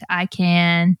conflict. I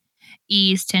can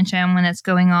ease tension when it's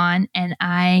going on. And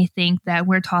I think that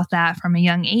we're taught that from a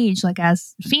young age, like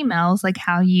as females, like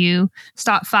how you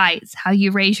stop fights, how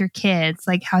you raise your kids,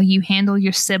 like how you handle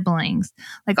your siblings,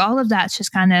 like all of that's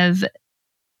just kind of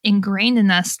ingrained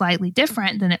in us slightly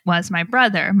different than it was my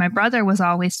brother. My brother was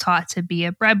always taught to be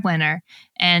a breadwinner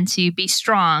and to be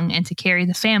strong and to carry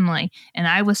the family. And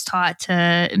I was taught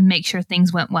to make sure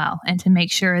things went well and to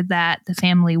make sure that the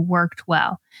family worked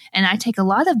well. And I take a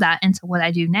lot of that into what I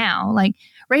do now. Like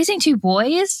raising two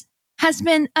boys has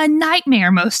been a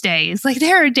nightmare most days. Like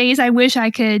there are days I wish I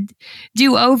could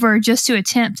do over just to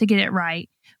attempt to get it right.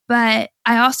 But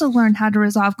I also learned how to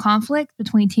resolve conflict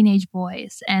between teenage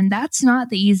boys. And that's not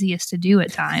the easiest to do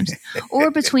at times. Or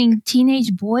between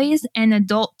teenage boys and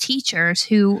adult teachers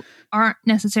who aren't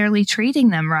necessarily treating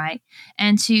them right.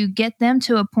 And to get them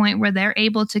to a point where they're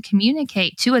able to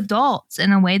communicate to adults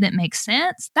in a way that makes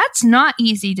sense, that's not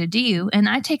easy to do. And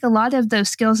I take a lot of those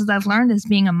skills that I've learned as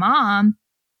being a mom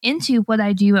into what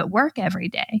I do at work every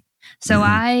day. So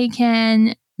I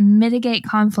can mitigate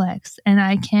conflicts and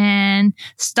I can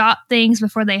stop things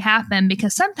before they happen,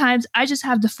 because sometimes I just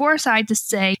have the foresight to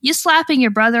say, you slapping your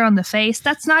brother on the face,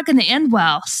 that's not going to end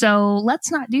well. So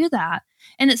let's not do that.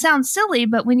 And it sounds silly,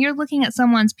 but when you're looking at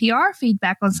someone's PR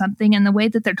feedback on something and the way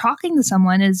that they're talking to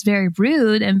someone is very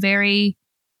rude and very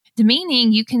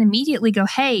demeaning, you can immediately go,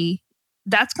 hey,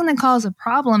 that's going to cause a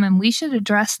problem and we should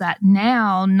address that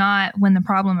now, not when the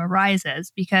problem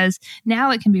arises, because now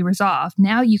it can be resolved.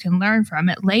 Now you can learn from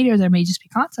it. Later, there may just be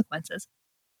consequences.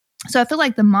 So I feel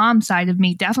like the mom side of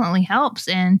me definitely helps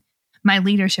in my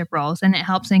leadership roles, and it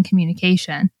helps in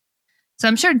communication. So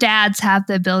I'm sure dads have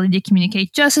the ability to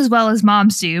communicate just as well as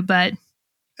moms do, but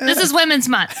this is Women's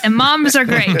Month and moms are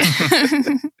great.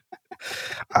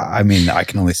 I mean, I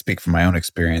can only speak from my own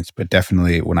experience, but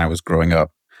definitely when I was growing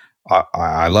up,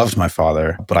 I loved my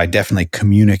father, but I definitely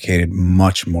communicated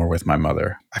much more with my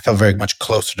mother. I felt very much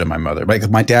closer to my mother. Like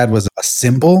my dad was a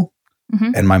symbol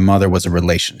and my mother was a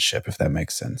relationship, if that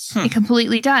makes sense. It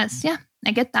completely does. Yeah,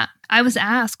 I get that. I was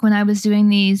asked when I was doing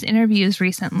these interviews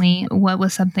recently, what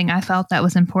was something I felt that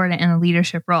was important in a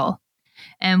leadership role.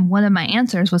 And one of my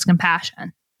answers was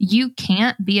compassion. You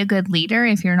can't be a good leader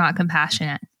if you're not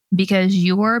compassionate, because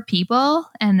your people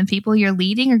and the people you're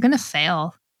leading are going to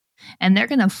fail. And they're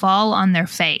going to fall on their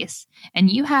face. And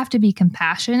you have to be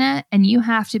compassionate, and you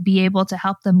have to be able to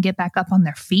help them get back up on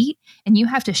their feet. And you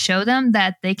have to show them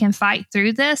that they can fight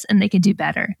through this and they can do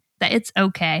better, that it's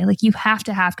okay. Like you have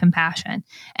to have compassion.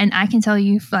 And I can tell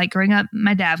you, like growing up,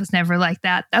 my dad was never like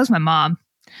that. That was my mom.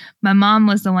 My mom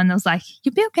was the one that was like,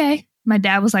 you'll be okay. My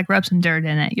dad was like, rub some dirt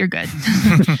in it. You're good.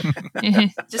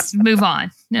 Just move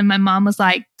on. And my mom was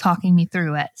like talking me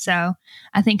through it. So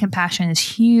I think compassion is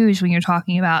huge when you're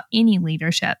talking about any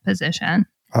leadership position.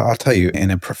 I'll tell you,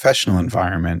 in a professional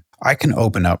environment, I can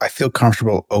open up. I feel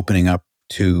comfortable opening up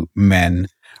to men.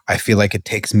 I feel like it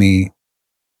takes me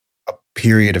a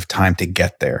period of time to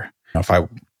get there. If I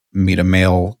meet a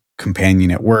male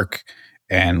companion at work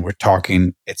and we're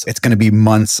talking, it's going to be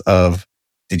months of,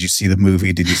 did you see the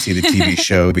movie? Did you see the TV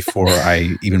show before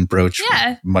I even broach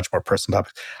much more personal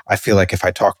topics? I feel like if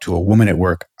I talk to a woman at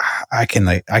work, I can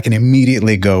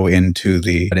immediately go into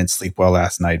I didn't sleep well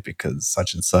last night because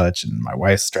such and such, and my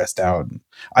wife's stressed out. And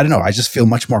I don't know. I just feel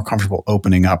much more comfortable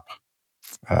opening up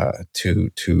to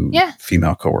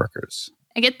female coworkers.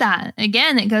 I get that.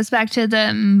 Again, it goes back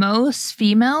to most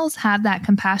females have that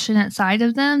compassionate side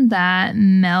of them that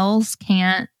males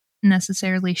can't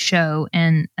necessarily show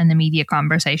in an immediate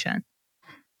conversation.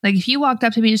 Like if you walked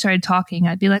up to me and started talking,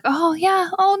 I'd be like, oh yeah,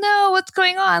 oh no, what's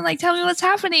going on? Like, tell me what's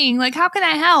happening. Like, how can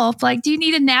I help? Like, do you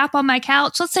need a nap on my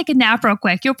couch? Let's take a nap real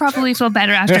quick. You'll probably feel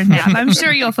better after a nap. I'm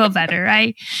sure you'll feel better,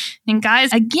 right? And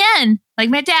guys, again, like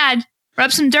my dad,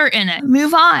 rub some dirt in it,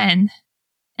 move on.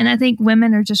 And I think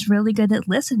women are just really good at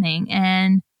listening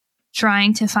and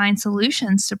trying to find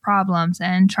solutions to problems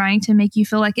and trying to make you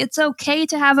feel like it's okay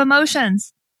to have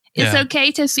emotions. It's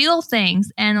okay to feel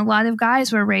things. And a lot of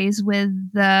guys were raised with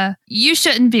you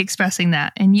shouldn't be expressing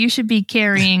that. And you should be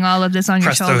carrying all of this on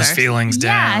your shoulders. Press those feelings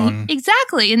down. Yeah,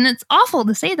 exactly. And it's awful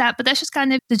to say that, but that's just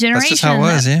kind of the generation. That's just how it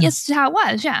was, yeah. It's how it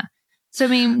was, yeah. So, I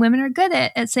mean, women are good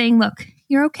at saying, look,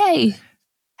 you're okay.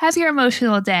 Have your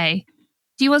emotional day.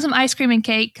 Do you want some ice cream and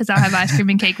cake? Because I'll have ice cream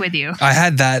and cake with you. I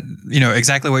had that,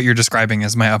 exactly what you're describing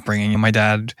as my upbringing. My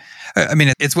dad, I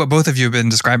mean, it's what both of you have been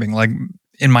describing. Like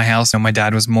in my house, my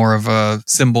dad was more of a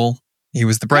symbol. He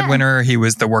was the breadwinner. He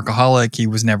was the workaholic. He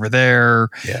was never there.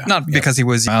 Yeah. Not because he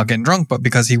was out getting drunk, but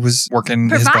because he was working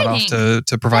his butt off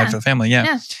to provide for the family.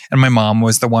 Yeah. And my mom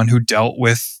was the one who dealt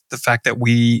with the fact that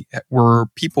we were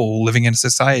people living in a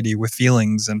society with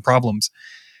feelings and problems.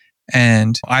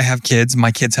 And I have kids.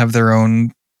 My kids have their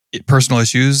own personal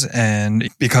issues. And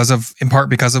in part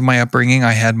because of my upbringing,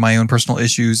 I had my own personal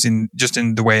issues in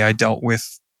the way I dealt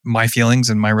with my feelings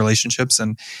and my relationships.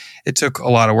 And it took a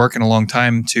lot of work and a long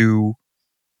time to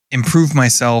improve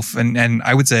myself and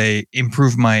I would say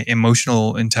improve my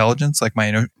emotional intelligence, like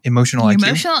my emotional IQ.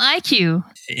 Emotional IQ.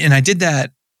 And I did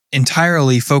that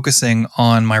entirely focusing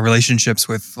on my relationships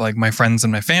with like my friends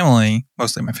and my family,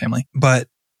 mostly my family. But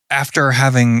after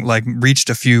having like reached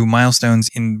a few milestones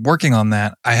in working on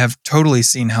that, I have totally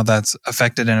seen how that's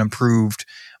affected and improved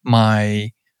my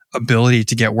ability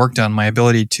to get work done, my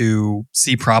ability to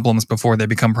see problems before they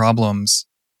become problems.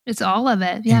 It's all of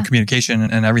it. Yeah. In communication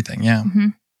and everything. Yeah. Mm-hmm.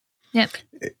 Yep.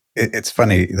 It's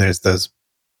funny. There's those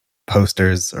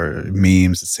posters or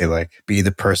memes that say like, be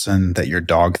the person that your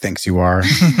dog thinks you are.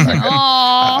 Like,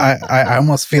 I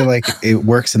almost feel like it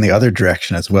works in the other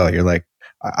direction as well. You're like,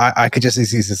 I could just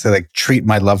easily say like treat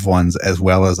my loved ones as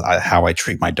well as how I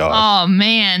treat my dog. Oh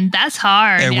man, that's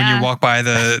hard. And when you walk by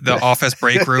the office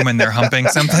break room and they're humping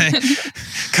something,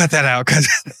 cut that out.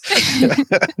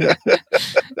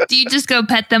 Do you just go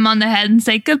pet them on the head and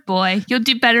say, good boy, you'll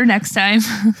do better next time?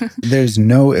 There's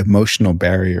no emotional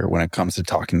barrier when it comes to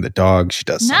talking to the dog. She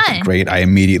does something great. I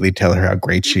immediately tell her how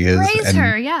great she is. Praise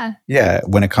her, yeah. Yeah,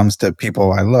 when it comes to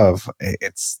people I love,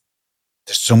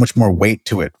 there's so much more weight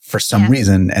to it for some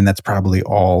reason, and that's probably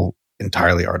all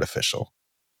entirely artificial.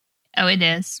 Oh, it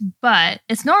is, but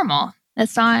it's normal.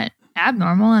 It's not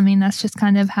abnormal. I mean, that's just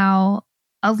kind of how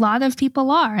a lot of people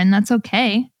are, and that's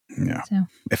okay. Yeah. So.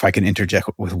 If I can interject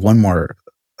with one more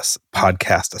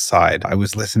podcast aside, I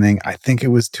was listening, I think it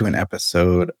was to an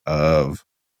episode of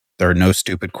There Are No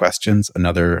Stupid Questions,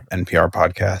 another NPR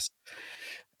podcast.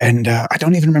 And I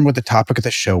don't even remember what the topic of the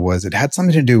show was. It had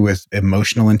something to do with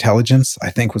emotional intelligence,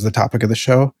 I think was the topic of the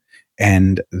show.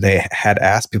 And they had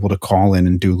asked people to call in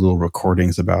and do little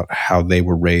recordings about how they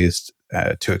were raised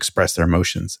to express their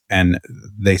emotions. And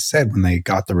they said when they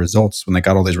got the results, when they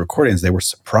got all these recordings, they were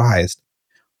surprised.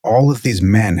 All of these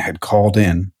men had called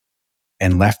in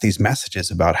and left these messages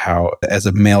about how, as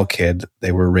a male kid,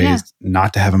 they were raised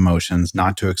not to have emotions,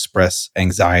 not to express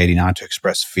anxiety, not to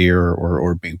express fear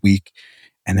or be weak.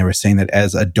 And they were saying that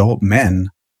as adult men,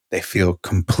 they feel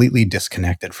completely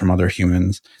disconnected from other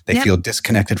humans. They feel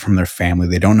disconnected from their family.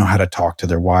 They don't know how to talk to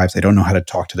their wives. They don't know how to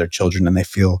talk to their children. And they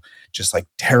feel just like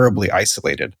terribly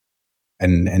isolated.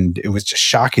 And it was just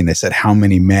shocking. They said how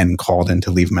many men called in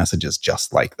to leave messages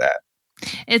just like that.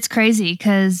 It's crazy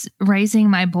because raising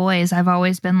my boys, I've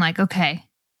always been like, okay,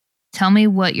 tell me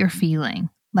what you're feeling.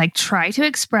 Like, try to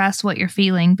express what you're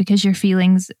feeling because your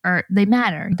feelings they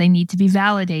matter. They need to be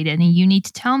validated. And you need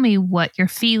to tell me what you're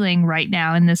feeling right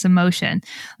now in this emotion.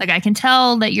 Like, I can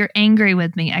tell that you're angry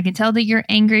with me. I can tell that you're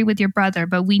angry with your brother,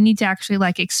 but we need to actually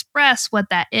like express what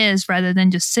that is rather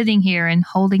than just sitting here and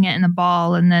holding it in a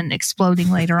ball and then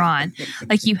exploding later on.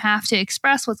 Like, you have to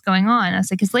express what's going on. I was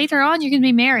like, because later on you're going to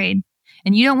be married.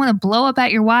 And you don't want to blow up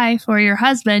at your wife or your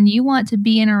husband. You want to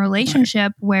be in a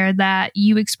relationship where that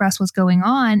you express what's going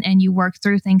on and you work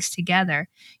through things together.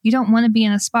 You don't want to be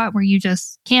in a spot where you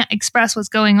just can't express what's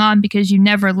going on because you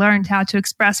never learned how to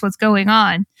express what's going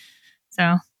on.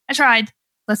 So I tried.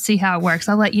 Let's see how it works.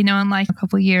 I'll let you know in like a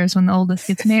couple of years when the oldest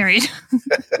gets married.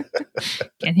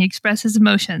 Can he express his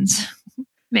emotions?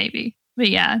 Maybe. But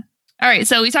yeah. All right,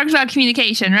 so we talked about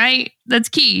communication, right? That's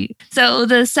key. So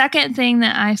the second thing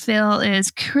that I feel is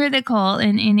critical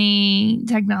in any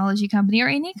technology company or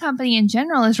any company in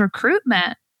general is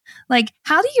recruitment. Like,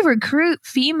 how do you recruit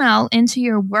female into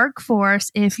your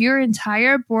workforce if your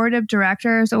entire board of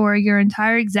directors or your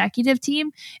entire executive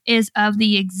team is of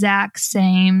the exact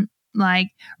same like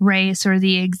race or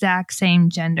the exact same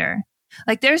gender?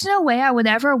 Like, there's no way I would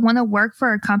ever want to work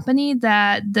for a company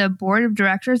that the board of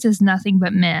directors is nothing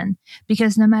but men,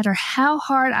 because no matter how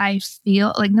hard I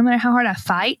feel, like no matter how hard I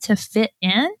fight to fit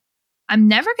in, I'm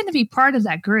never going to be part of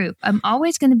that group. I'm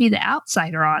always going to be the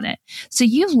outsider on it. So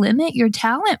you limit your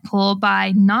talent pool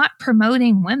by not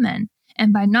promoting women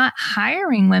and by not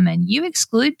hiring women. You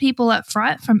exclude people up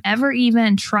front from ever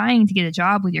even trying to get a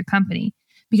job with your company,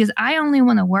 because I only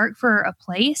want to work for a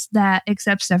place that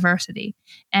accepts diversity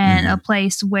and a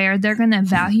place where they're going to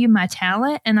value my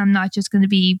talent, and I'm not just going to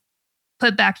be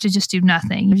put back to just do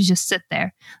nothing, to just sit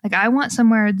there. Like, I want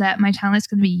somewhere that my talent's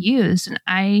going to be used, and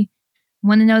I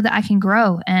want to know that I can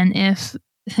grow. And if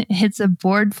it's a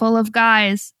board full of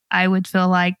guys, I would feel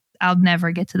like I'll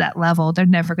never get to that level. They're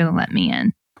never going to let me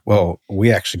in. Well,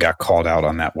 we actually got called out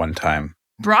on that one time.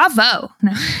 Bravo.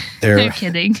 No, I'm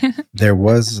kidding. There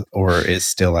was, or is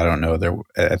still, I don't know. There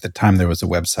at the time there was a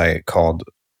website called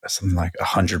something like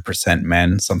 100%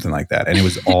 Men, something like that. And it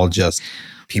was all just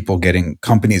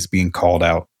companies being called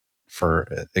out for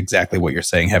exactly what you're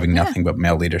saying, having nothing but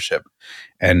male leadership.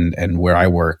 And where I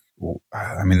work,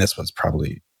 I mean, this was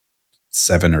probably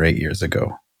 7 or 8 years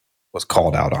ago, was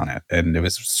called out on it. And it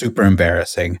was super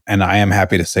embarrassing. And I am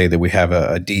happy to say that we have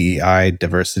a DEI,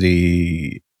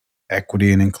 diversity,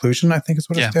 equity, and inclusion, I think is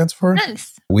what it stands for.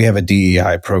 Nice. We have a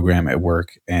DEI program at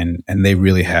work, and they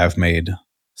really have made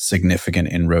significant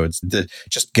inroads.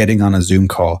 Just getting on a Zoom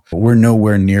call, we're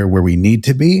nowhere near where we need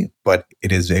to be, but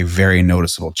it is a very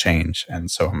noticeable change.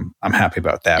 And so I'm happy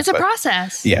about that. It's a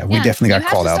process. Yeah, we definitely got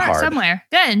called out hard. Somewhere.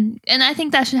 Good. And I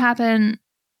think that should happen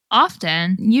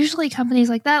often. Usually companies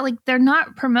like that, like, they're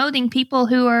not promoting people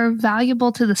who are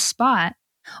valuable to the spot,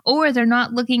 or they're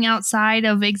not looking outside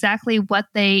of exactly what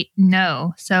they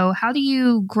know. So how do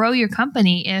you grow your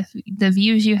company if the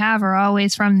views you have are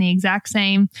always from the exact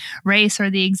same race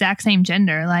or the exact same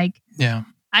gender? Like, I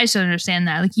just don't understand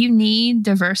that. Like, you need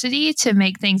diversity to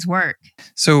make things work.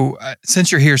 So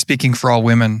since you're here speaking for all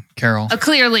women, Carol.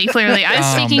 Clearly.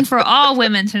 I'm speaking for all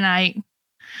women tonight.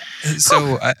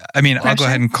 So, I mean, I'll go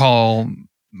ahead and call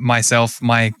myself,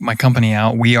 my company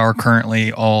out. We are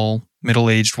currently all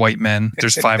middle-aged white men.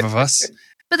 There's 5 of us.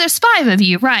 But there's 5 of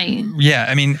you, right? Yeah.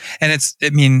 I mean,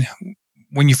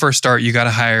 when you first start, you got to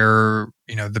hire,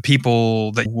 the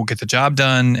people that will get the job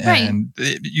done. Right. And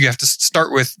you have to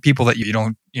start with people that you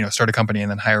don't, start a company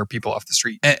and then hire people off the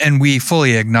street. And we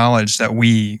fully acknowledge that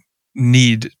we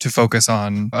need to focus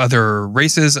on other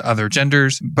races, other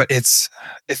genders, but it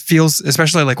feels,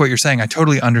 especially like what you're saying, I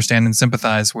totally understand and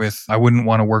sympathize with, I wouldn't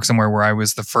want to work somewhere where I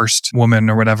was the first woman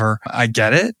or whatever. I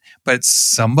get it, but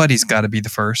somebody's got to be the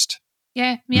first.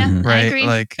 Yeah, right? I agree.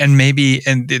 Like, and maybe,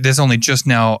 and this only just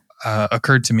now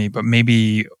occurred to me, but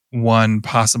maybe one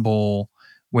possible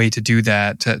way to do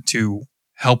that, to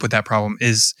help with that problem,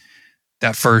 is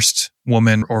that first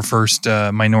woman or first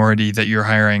minority that you're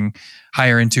hiring,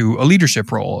 hire into a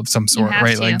leadership role of some sort,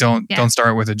 right? Like, don't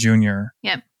start with a junior.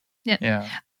 Yep. Yeah.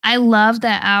 I love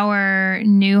that our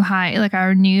new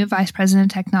vice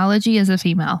president of technology is a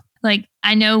female. Like,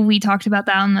 I know we talked about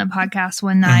that on the podcast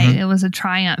one night. Mm-hmm. It was a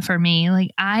triumph for me. Like,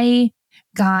 I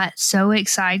got so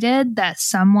excited that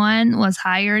someone was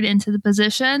hired into the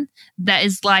position that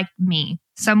is like me.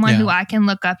 Someone who I can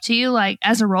look up to, like,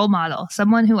 as a role model.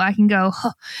 Someone who I can go,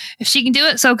 if she can do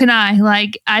it, so can I.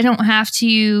 Like, I don't have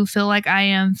to feel like I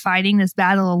am fighting this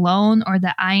battle alone, or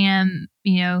that I am,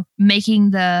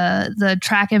 making the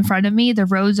track in front of me. The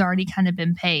road's already kind of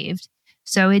been paved.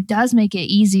 So it does make it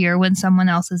easier when someone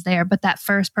else is there. But that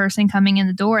first person coming in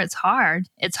the door, it's hard.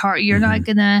 It's hard. You're not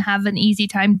going to have an easy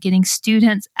time getting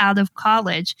students out of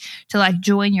college to, like,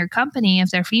 join your company if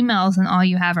they're females and all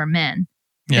you have are men.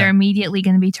 They're immediately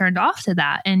going to be turned off to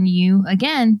that. And you,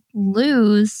 again,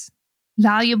 lose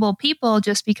valuable people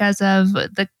just because of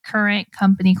the current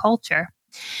company culture.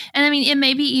 And I mean, it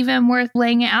may be even worth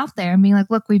laying it out there and being like,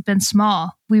 look, we've been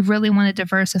small. We really want to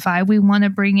diversify. We want to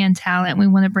bring in talent. We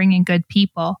want to bring in good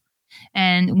people.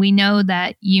 And we know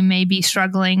that you may be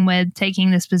struggling with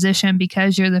taking this position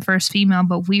because you're the first female,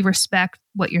 but we respect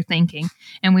what you're thinking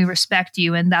and we respect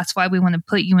you. And that's why we want to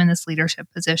put you in this leadership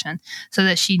position, so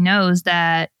that she knows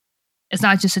that it's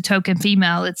not just a token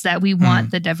female. It's that we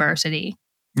want the diversity.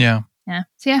 Yeah. Yeah.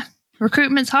 So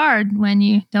recruitment's hard when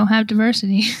you don't have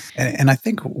diversity. And I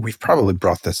think we've probably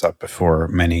brought this up before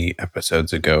many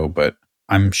episodes ago, but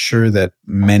I'm sure that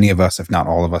many of us, if not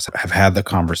all of us, have had the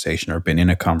conversation or been in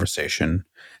a conversation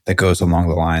that goes along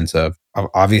the lines of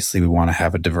obviously we want to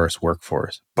have a diverse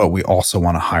workforce, but we also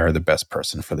want to hire the best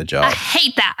person for the job. I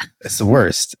hate that. It's the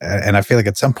worst. And I feel like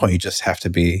at some point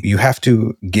you have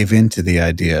to give in to the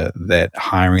idea that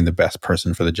hiring the best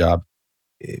person for the job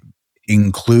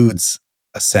includes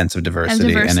a sense of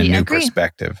diversity and a new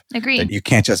perspective. Agree. That you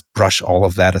can't just brush all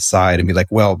of that aside and be like,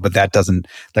 well, but that doesn't,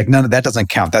 like, none of that doesn't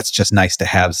count. That's just nice to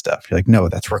have stuff. You're like, no,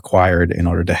 that's required in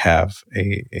order to have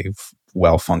a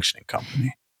well-functioning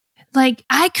company. Like,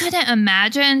 I couldn't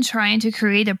imagine trying to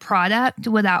create a product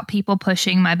without people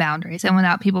pushing my boundaries and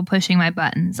without people pushing my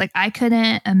buttons. Like, I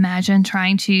couldn't imagine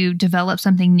trying to develop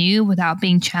something new without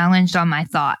being challenged on my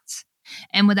thoughts.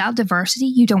 And without diversity,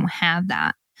 you don't have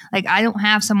that. Like, I don't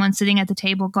have someone sitting at the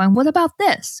table going, what about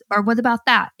this? Or what about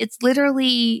that? It's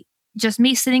literally just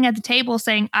me sitting at the table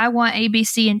saying, I want A, B,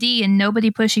 C, and D, and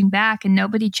nobody pushing back and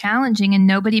nobody challenging and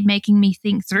nobody making me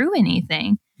think through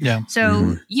anything. Yeah.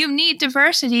 So you need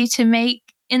diversity to make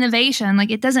innovation.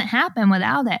 Like, it doesn't happen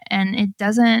without it, and it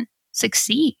doesn't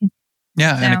succeed.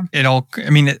 Yeah. So.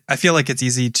 And I feel like it's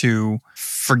easy to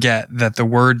forget that the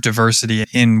word diversity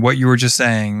in what you were just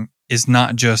saying is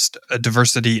not just a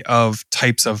diversity of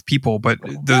types of people, but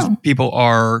those people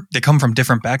they come from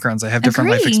different backgrounds. They have different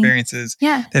life experiences.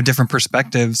 Yeah. They have different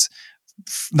perspectives,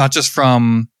 not just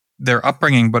from their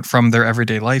upbringing, but from their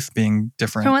everyday life being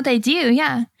different. From what they do,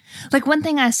 yeah. Like, one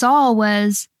thing I saw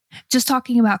was just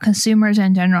talking about consumers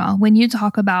in general. When you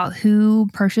talk about who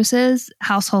purchases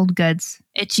household goods,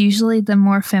 it's usually the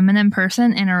more feminine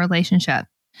person in a relationship.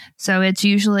 So it's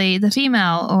usually the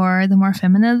female or the more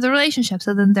feminine of the relationship.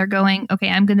 So then they're going, okay,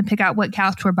 I'm going to pick out what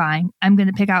couch we're buying. I'm going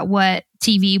to pick out what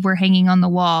TV we're hanging on the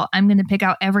wall. I'm going to pick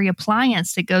out every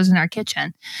appliance that goes in our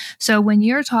kitchen. So when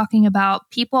you're talking about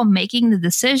people making the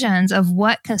decisions of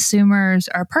what consumers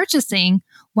are purchasing,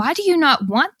 why do you not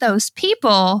want those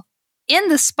people in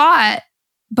the spot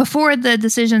before the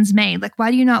decision's made? Like, why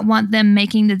do you not want them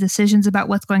making the decisions about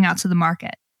what's going out to the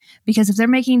market? Because if they're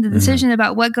making the decision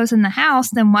about what goes in the house,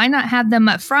 then why not have them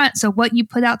up front? So what you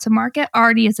put out to market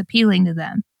already is appealing to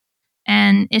them.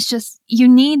 And it's just, you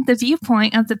need the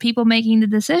viewpoint of the people making the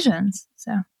decisions.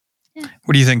 So, yeah.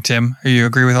 What do you think, Tim? Do you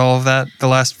agree with all of that? The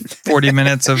last 40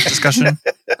 minutes of discussion?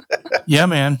 Yeah,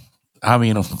 man. I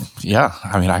mean, yeah.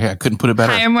 I mean, I couldn't put it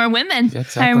better. Hire more women. Yeah,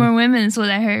 exactly. Hire more women is what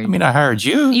I heard. I mean, I hired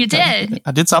you. You did.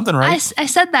 I did something right. I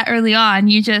said that early on.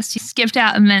 You just skipped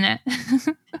out a minute.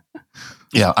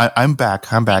 Yeah, I'm back.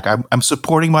 I'm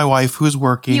supporting my wife who's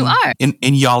working. You are? In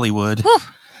Yollywood.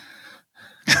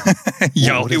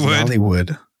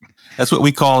 Yollywood. That's what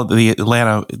we call the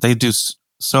Atlanta. They do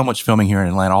so much filming here in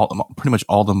Atlanta, pretty much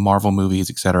all the Marvel movies,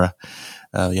 etc.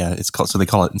 Yeah, it's called, so they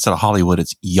call it, instead of Hollywood,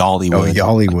 it's Yollywood. Oh,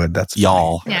 Yollywood. That's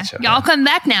y'all. Yeah. Gotcha. Y'all come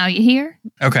back now. You hear?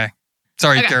 Okay.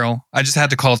 Sorry, Carol. I just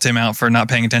had to call Tim out for not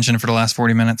paying attention for the last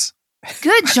 40 minutes.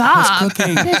 Good job.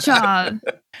 Good job.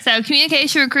 So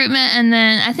communication, recruitment, and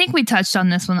then I think we touched on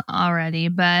this one already,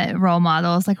 but role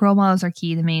models. Like, role models are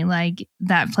key to me. Like,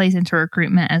 that plays into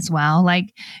recruitment as well.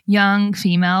 Like, young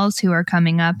females who are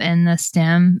coming up in the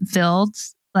STEM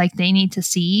fields, like, they need to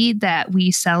see that we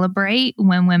celebrate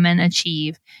when women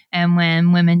achieve and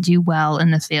when women do well in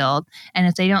the field. And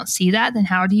if they don't see that, then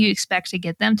how do you expect to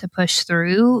get them to push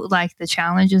through, like, the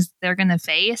challenges they're going to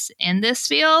face in this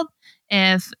field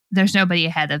if there's nobody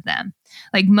ahead of them?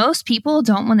 Like, most people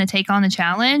don't want to take on the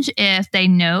challenge if they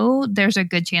know there's a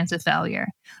good chance of failure.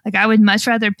 Like, I would much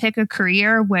rather pick a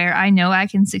career where I know I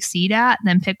can succeed at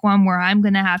than pick one where I'm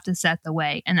going to have to set the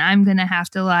way and I'm going to have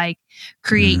to, like,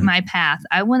 create my path.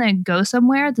 I want to go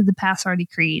somewhere that the path's already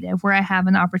created, where I have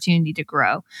an opportunity to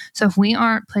grow. So if we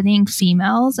aren't putting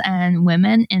females and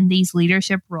women in these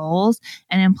leadership roles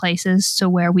and in places to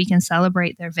where we can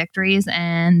celebrate their victories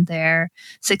and their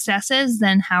successes,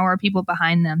 then how are people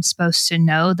behind them supposed to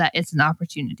know that it's an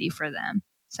opportunity for them?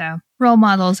 So role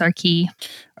models are key.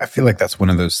 I feel like that's one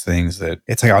of those things that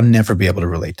it's like I'll never be able to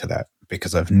relate to that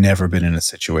because I've never been in a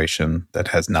situation that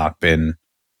has not been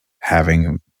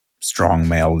having strong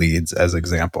male leads as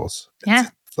examples. Yeah.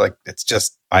 It's like, it's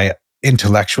just, I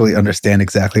intellectually understand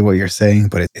exactly what you're saying,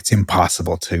 but it's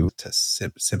impossible to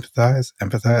empathize.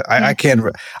 I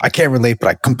can't relate, but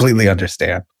I completely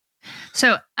understand.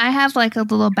 So I have, like, a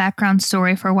little background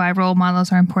story for why role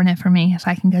models are important for me, if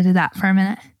I can go to that for a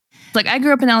minute. Like, I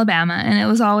grew up in Alabama, and it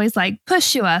was always, like,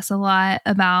 pushed to us a lot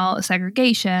about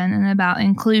segregation and about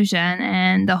inclusion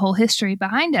and the whole history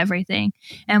behind everything.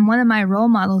 And one of my role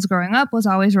models growing up was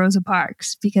always Rosa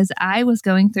Parks, because I was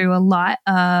going through a lot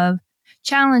of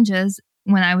challenges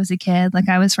when I was a kid. Like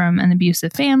I was from an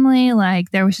abusive family.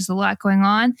 Like there was just a lot going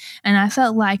on. And I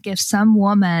felt like if some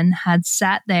woman had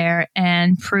sat there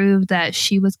and proved that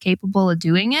she was capable of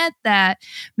doing it, that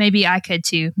maybe I could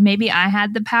too. Maybe I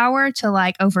had the power to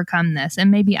like overcome this,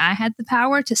 and maybe I had the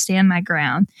power to stand my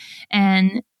ground.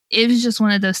 And it was just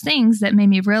one of those things that made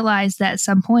me realize that at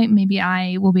some point, maybe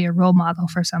I will be a role model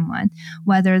for someone,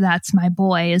 whether that's my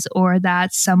boys or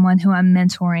that's someone who I'm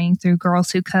mentoring through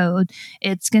Girls Who Code.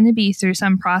 It's going to be through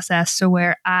some process to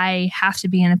where I have to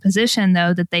be in a position,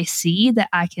 though, that they see that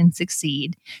I can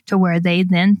succeed, to where they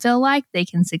then feel like they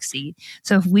can succeed.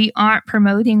 So if we aren't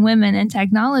promoting women in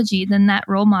technology, then that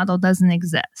role model doesn't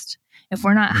exist. If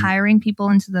we're not hiring people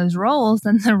into those roles,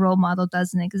 then the role model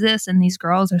doesn't exist. And these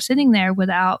girls are sitting there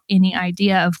without any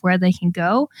idea of where they can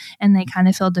go, and they kind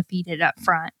of feel defeated up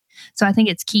front. So I think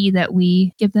it's key that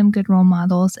we give them good role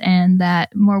models and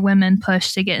that more women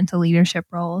push to get into leadership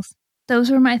roles. Those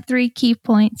were my 3 key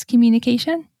points: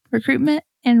 communication, recruitment,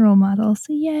 and role models.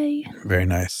 So yay. Very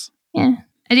nice. Yeah.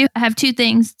 I have 2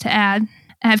 things to add.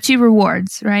 I have 2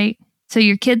 rewards, right? So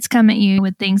your kids come at you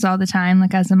with things all the time,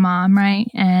 like as a mom,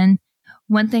 right? And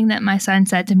one thing that my son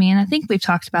said to me, and I think we've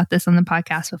talked about this on the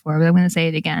podcast before, but I'm going to say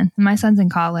it again. My son's in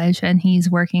college and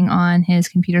he's working on his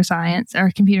computer science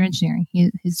or computer engineering.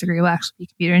 His degree will actually be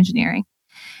computer engineering.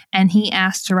 And he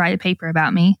asked to write a paper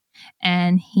about me.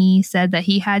 And he said that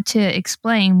he had to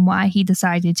explain why he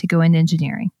decided to go into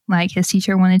engineering. Like his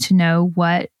teacher wanted to know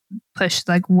what pushed,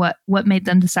 like what made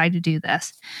them decide to do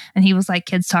this. And he was like,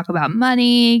 kids talk about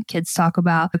money, kids talk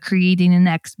about creating the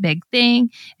next big thing.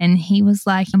 And he was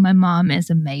like, my mom is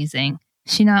amazing.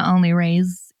 She not only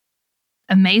raised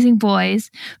amazing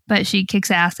boys, but she kicks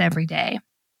ass every day.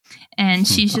 And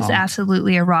she's just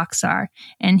absolutely a rock star.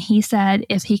 And he said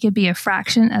if he could be a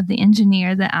fraction of the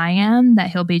engineer that I am,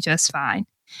 that he'll be just fine.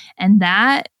 And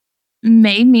that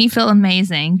made me feel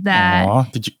amazing.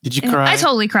 That did you cry? I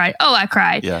totally cried. Oh, I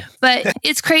cried. Yeah. But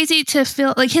it's crazy to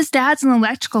feel like his dad's an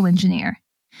electrical engineer.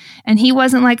 And he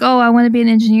wasn't like, oh, I want to be an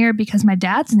engineer because my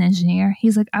dad's an engineer.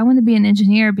 He's like, I want to be an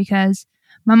engineer because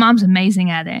my mom's amazing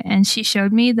at it. And she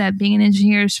showed me that being an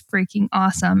engineer is freaking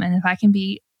awesome. And if I can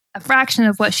be a fraction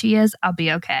of what she is, I'll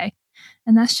be okay.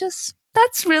 And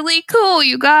that's really cool,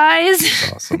 you guys.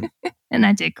 That's awesome. And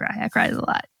I did cry. I cried a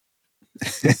lot.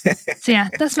 So yeah,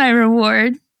 that's my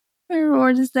reward. My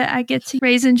reward is that I get to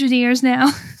raise engineers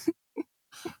now.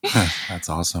 That's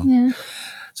awesome. Yeah.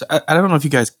 So I don't know if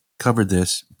you guys covered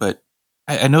this, but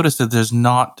I noticed that there's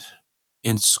not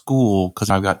in school, because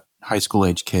I've got high school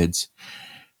age kids,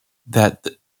 that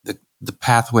the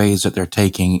pathways that they're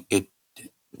taking,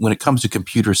 when it comes to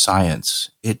computer science,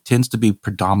 it tends to be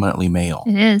predominantly male.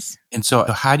 It is. And so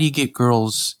how do you get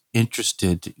girls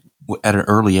interested at an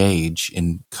early age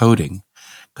in coding?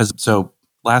 So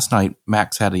last night,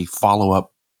 Max had a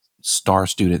follow-up star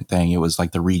student thing. It was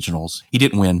like the regionals. He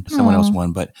didn't win. Someone else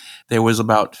won. But there was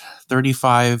about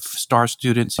 35 star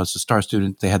students. So it's a star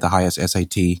student. They had the highest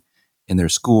SAT in their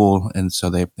school. And so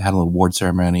they had a little award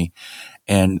ceremony.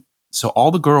 And so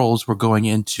all the girls were going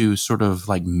into sort of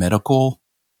like medical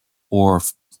or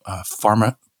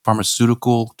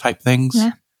pharmaceutical type things.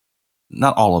 Yeah.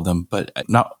 Not all of them, but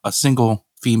not a single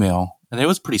female. And it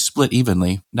was pretty split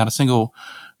evenly. Not a single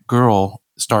girl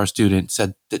star student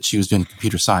said that she was doing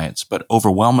computer science, but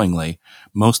overwhelmingly,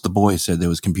 most of the boys said there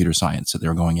was computer science that they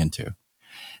were going into.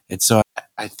 And so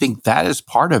I think that is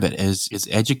part of it, is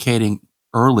educating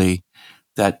early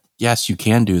that, yes, you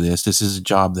can do this. This is a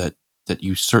job that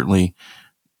you certainly,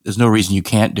 there's no reason you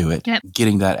can't do it. Yep.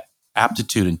 Getting that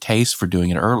aptitude and taste for doing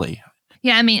it early.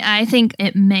 Yeah, I mean, I think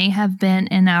it may have been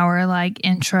in our like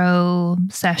intro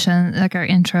session, like our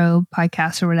intro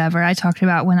podcast or whatever. I talked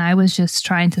about when I was just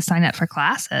trying to sign up for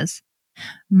classes.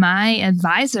 My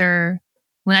advisor,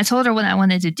 when I told her what I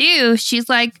wanted to do, she's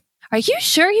like, are you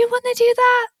sure you want to do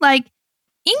that? Like,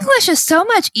 English is so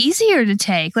much easier to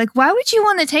take. Like, why would you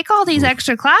want to take all these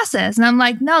extra classes? And I'm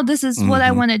like, no, this is what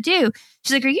I want to do.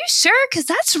 She's like, are you sure? Because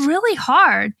that's really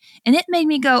hard. And it made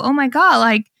me go, oh my God,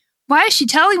 like, why is she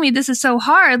telling me this is so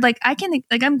hard? Like,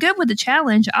 I'm good with the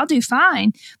challenge. I'll do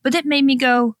fine. But it made me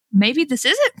go, maybe this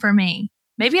isn't for me.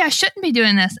 Maybe I shouldn't be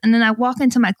doing this. And then I walk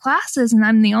into my classes and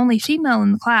I'm the only female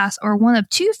in the class or one of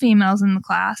 2 females in the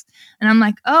class. And I'm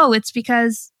like, oh, it's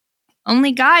because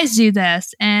only guys do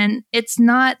this. And it's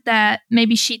not that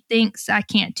maybe she thinks I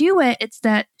can't do it. It's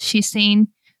that she's seen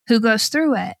who goes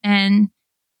through it. And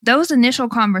those initial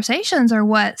conversations are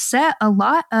what set a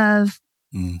lot of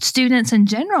students in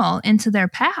general into their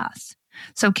paths.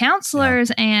 So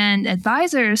counselors and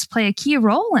advisors play a key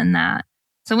role in that.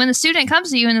 So when a student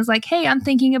comes to you and is like, hey, I'm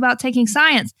thinking about taking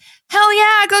science. Hell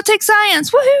yeah, go take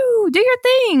science. Woohoo, do your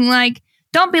thing. Like,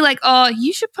 don't be like, oh,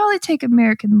 you should probably take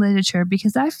American literature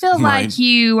because I feel like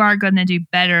you are going to do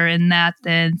better in that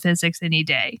than physics any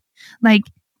day. Like,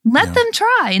 let them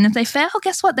try. And if they fail,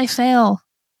 guess what? They fail.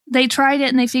 They tried it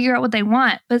and they figure out what they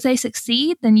want. But if they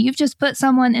succeed, then you've just put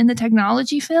someone in the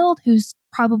technology field who's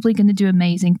probably going to do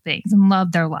amazing things and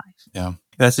love their life. Yeah.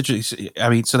 That's interesting. I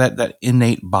mean, so that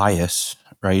innate bias,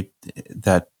 right,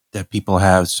 that people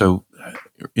have. So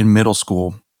in middle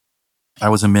school, I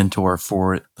was a mentor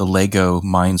for the Lego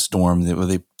Mindstorm.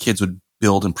 The kids would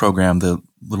build and program the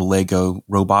little Lego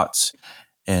robots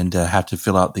and have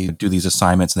to do these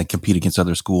assignments, and they compete against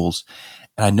other schools.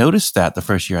 And I noticed that the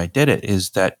first year I did it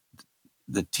is that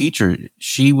the teacher,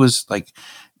 she was like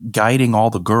guiding all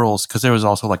the girls, because there was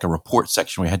also like a report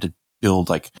section where you had to build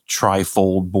like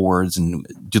tri-fold boards and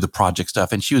do the project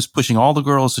stuff. And she was pushing all the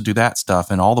girls to do that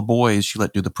stuff, and all the boys she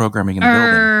let do the programming in the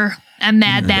building. I'm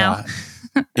mad now.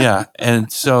 Yeah.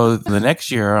 And so the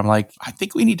next year I'm like, I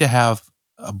think we need to have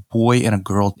a boy and a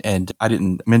girl. And I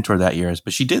didn't mentor that year,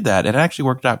 but she did that. And it actually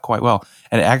worked out quite well.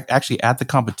 And actually at the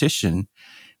competition,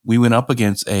 we went up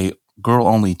against a girl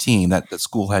only team. That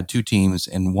school had two teams,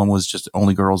 and one was just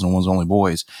only girls and one was only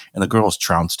boys. And the girls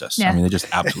trounced us. I mean, they just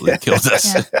absolutely killed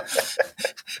us.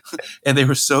 And they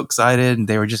were so excited, and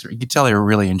they were just, you could tell they were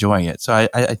really enjoying it. So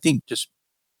I think just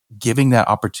giving that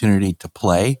opportunity to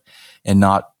play and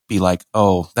not be like,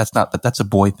 oh, that's a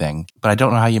boy thing. But I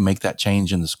don't know how you make that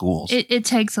change in the schools. It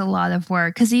takes a lot of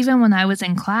work, because even when I was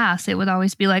in class, it would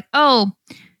always be like, oh,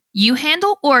 you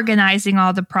handle organizing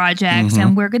all the projects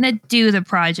and we're going to do the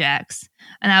projects.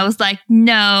 And I was like,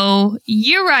 no,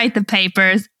 you write the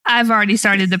papers. I've already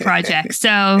started the project.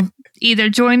 So either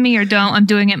join me or don't. I'm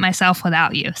doing it myself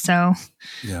without you. So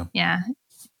yeah.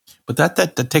 But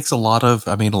that takes a lot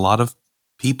of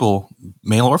people,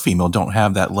 male or female, don't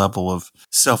have that level of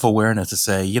self-awareness to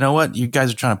say, you know what, you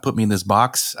guys are trying to put me in this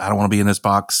box. I don't want to be in this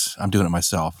box. I'm doing it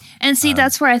myself. And see,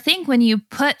 that's where I think when you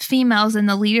put females in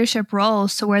the leadership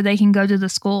roles to where they can go to the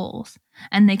schools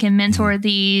and they can mentor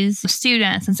these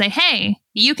students and say, hey,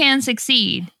 you can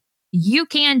succeed. You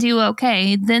can do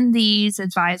okay. Then these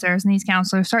advisors and these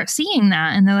counselors start seeing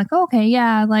that, and they're like, okay,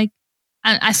 yeah, like,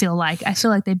 I feel like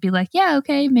they'd be like, yeah,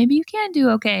 okay, maybe you can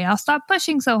do okay. I'll stop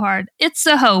pushing so hard. It's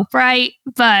a hope, right?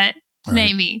 But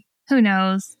maybe, who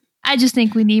knows? I just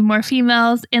think we need more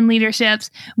females in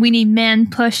leaderships. We need men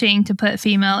pushing to put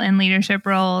female in leadership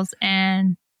roles,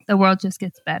 and the world just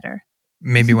gets better.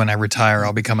 Maybe when I retire,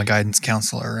 I'll become a guidance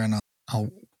counselor, and I'll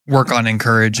work on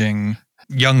encouraging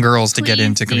young girls to get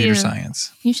into computer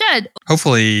science. You should.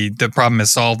 Hopefully the problem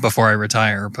is solved before I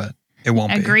retire, but it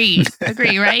won't be.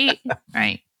 Agree, right?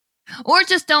 Right. Or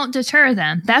just don't deter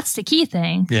them. That's the key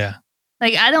thing. Yeah.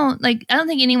 Like, I don't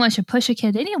think anyone should push a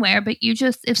kid anywhere, but you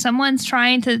just, if someone's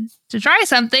trying to try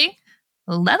something,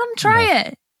 let them try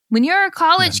it. When you're a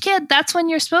college kid, that's when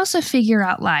you're supposed to figure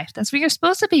out life. That's when you're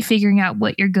supposed to be figuring out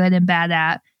what you're good and bad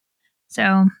at.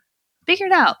 So figure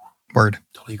it out. Word.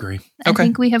 Totally agree. I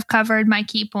think we have covered my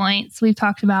key points. We've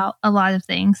talked about a lot of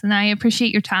things, and I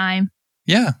appreciate your time.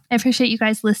 Yeah. I appreciate you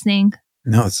guys listening.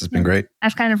 No, this has been great.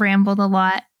 I've kind of rambled a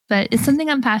lot, but it's something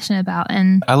I'm passionate about.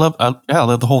 And I love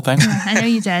the whole thing. I know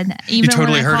you did. Even you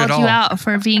totally when I heard called you out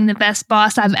for being the best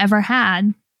boss I've ever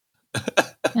had.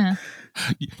 Yeah.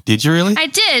 Did you really? I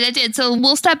did. So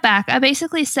we'll step back. I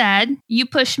basically said, you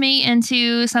pushed me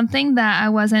into something that I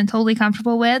wasn't totally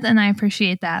comfortable with, and I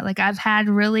appreciate that. Like, I've had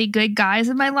really good guys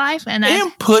in my life, and I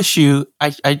didn't push you.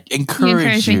 I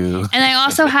encourage you. And I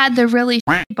also had the really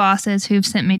bosses who've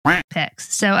sent me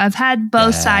pics. So I've had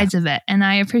both sides of it, and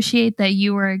I appreciate that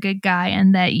you were a good guy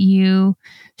and that you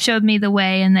showed me the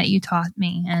way and that you taught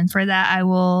me. And for that, I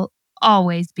will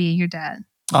always be your dad.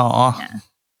 Aw. Yeah.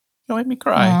 Don't make me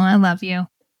cry. Oh, I love you.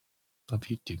 Love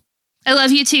you too. I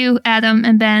love you too, Adam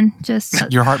and Ben. Just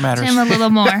your heart matters. Him a little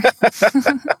more.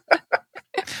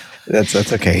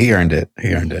 That's okay. He earned it.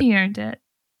 He earned it.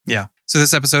 Yeah. So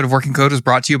this episode of Working Code was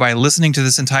brought to you by listening to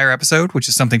this entire episode, which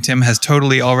is something Tim has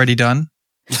totally already done.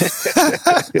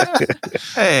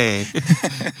 Hey.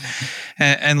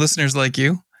 and listeners like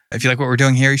you. If you like what we're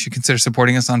doing here, you should consider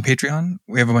supporting us on Patreon.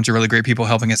 We have a bunch of really great people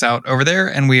helping us out over there,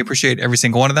 and we appreciate every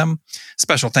single one of them.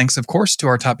 Special thanks, of course, to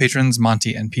our top patrons,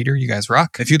 Monty and Peter. You guys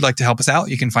rock. If you'd like to help us out,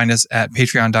 you can find us at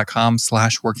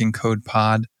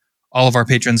patreon.com/workingcodepod. All of our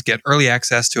patrons get early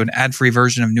access to an ad-free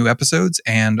version of new episodes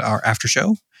and our after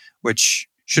show, which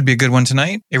should be a good one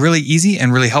tonight. A really easy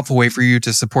and really helpful way for you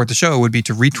to support the show would be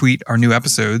to retweet our new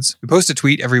episodes. We post a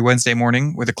tweet every Wednesday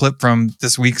morning with a clip from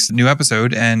this week's new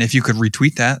episode, and if you could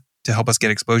retweet that to help us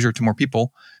get exposure to more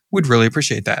people, we'd really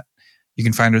appreciate that. You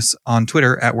can find us on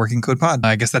Twitter at Working Code Pod.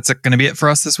 I guess that's going to be it for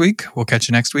us this week. We'll catch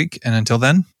you next week, and until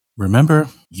then, Remember,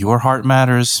 your heart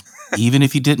matters, even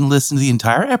if you didn't listen to the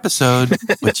entire episode,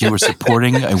 but you were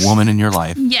supporting a woman in your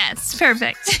life. Yes,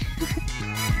 perfect.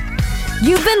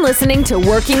 You've been listening to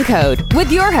Working Code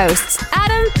with your hosts,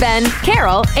 Adam, Ben,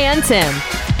 Carol, and Tim.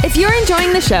 If you're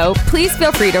enjoying the show, please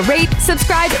feel free to rate,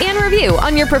 subscribe, and review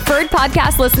on your preferred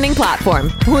podcast listening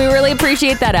platform. We really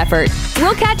appreciate that effort.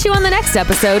 We'll catch you on the next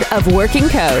episode of Working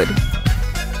Code.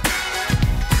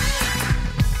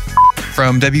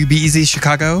 From WBEZ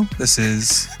Chicago, this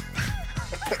is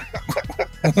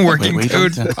Working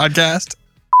Code Podcast.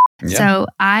 Yeah. So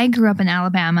I grew up in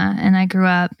Alabama, and I grew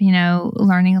up,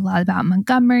 learning a lot about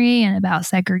Montgomery and about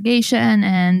segregation.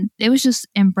 And it was just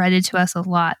inbred to us a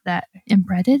lot that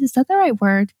inbred, is that the right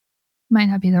word? Might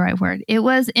not be the right word. It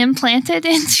was implanted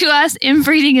into us.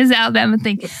 Inbreeding is Alabama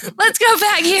thing. Let's go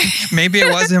back here. Maybe it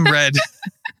was inbred.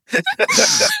 I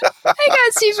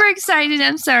got super excited.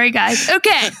 I'm sorry, guys.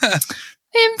 Okay.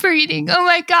 Inbreeding. Oh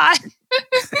my God.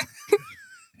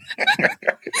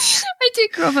 I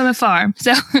did grow up on a farm.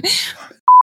 So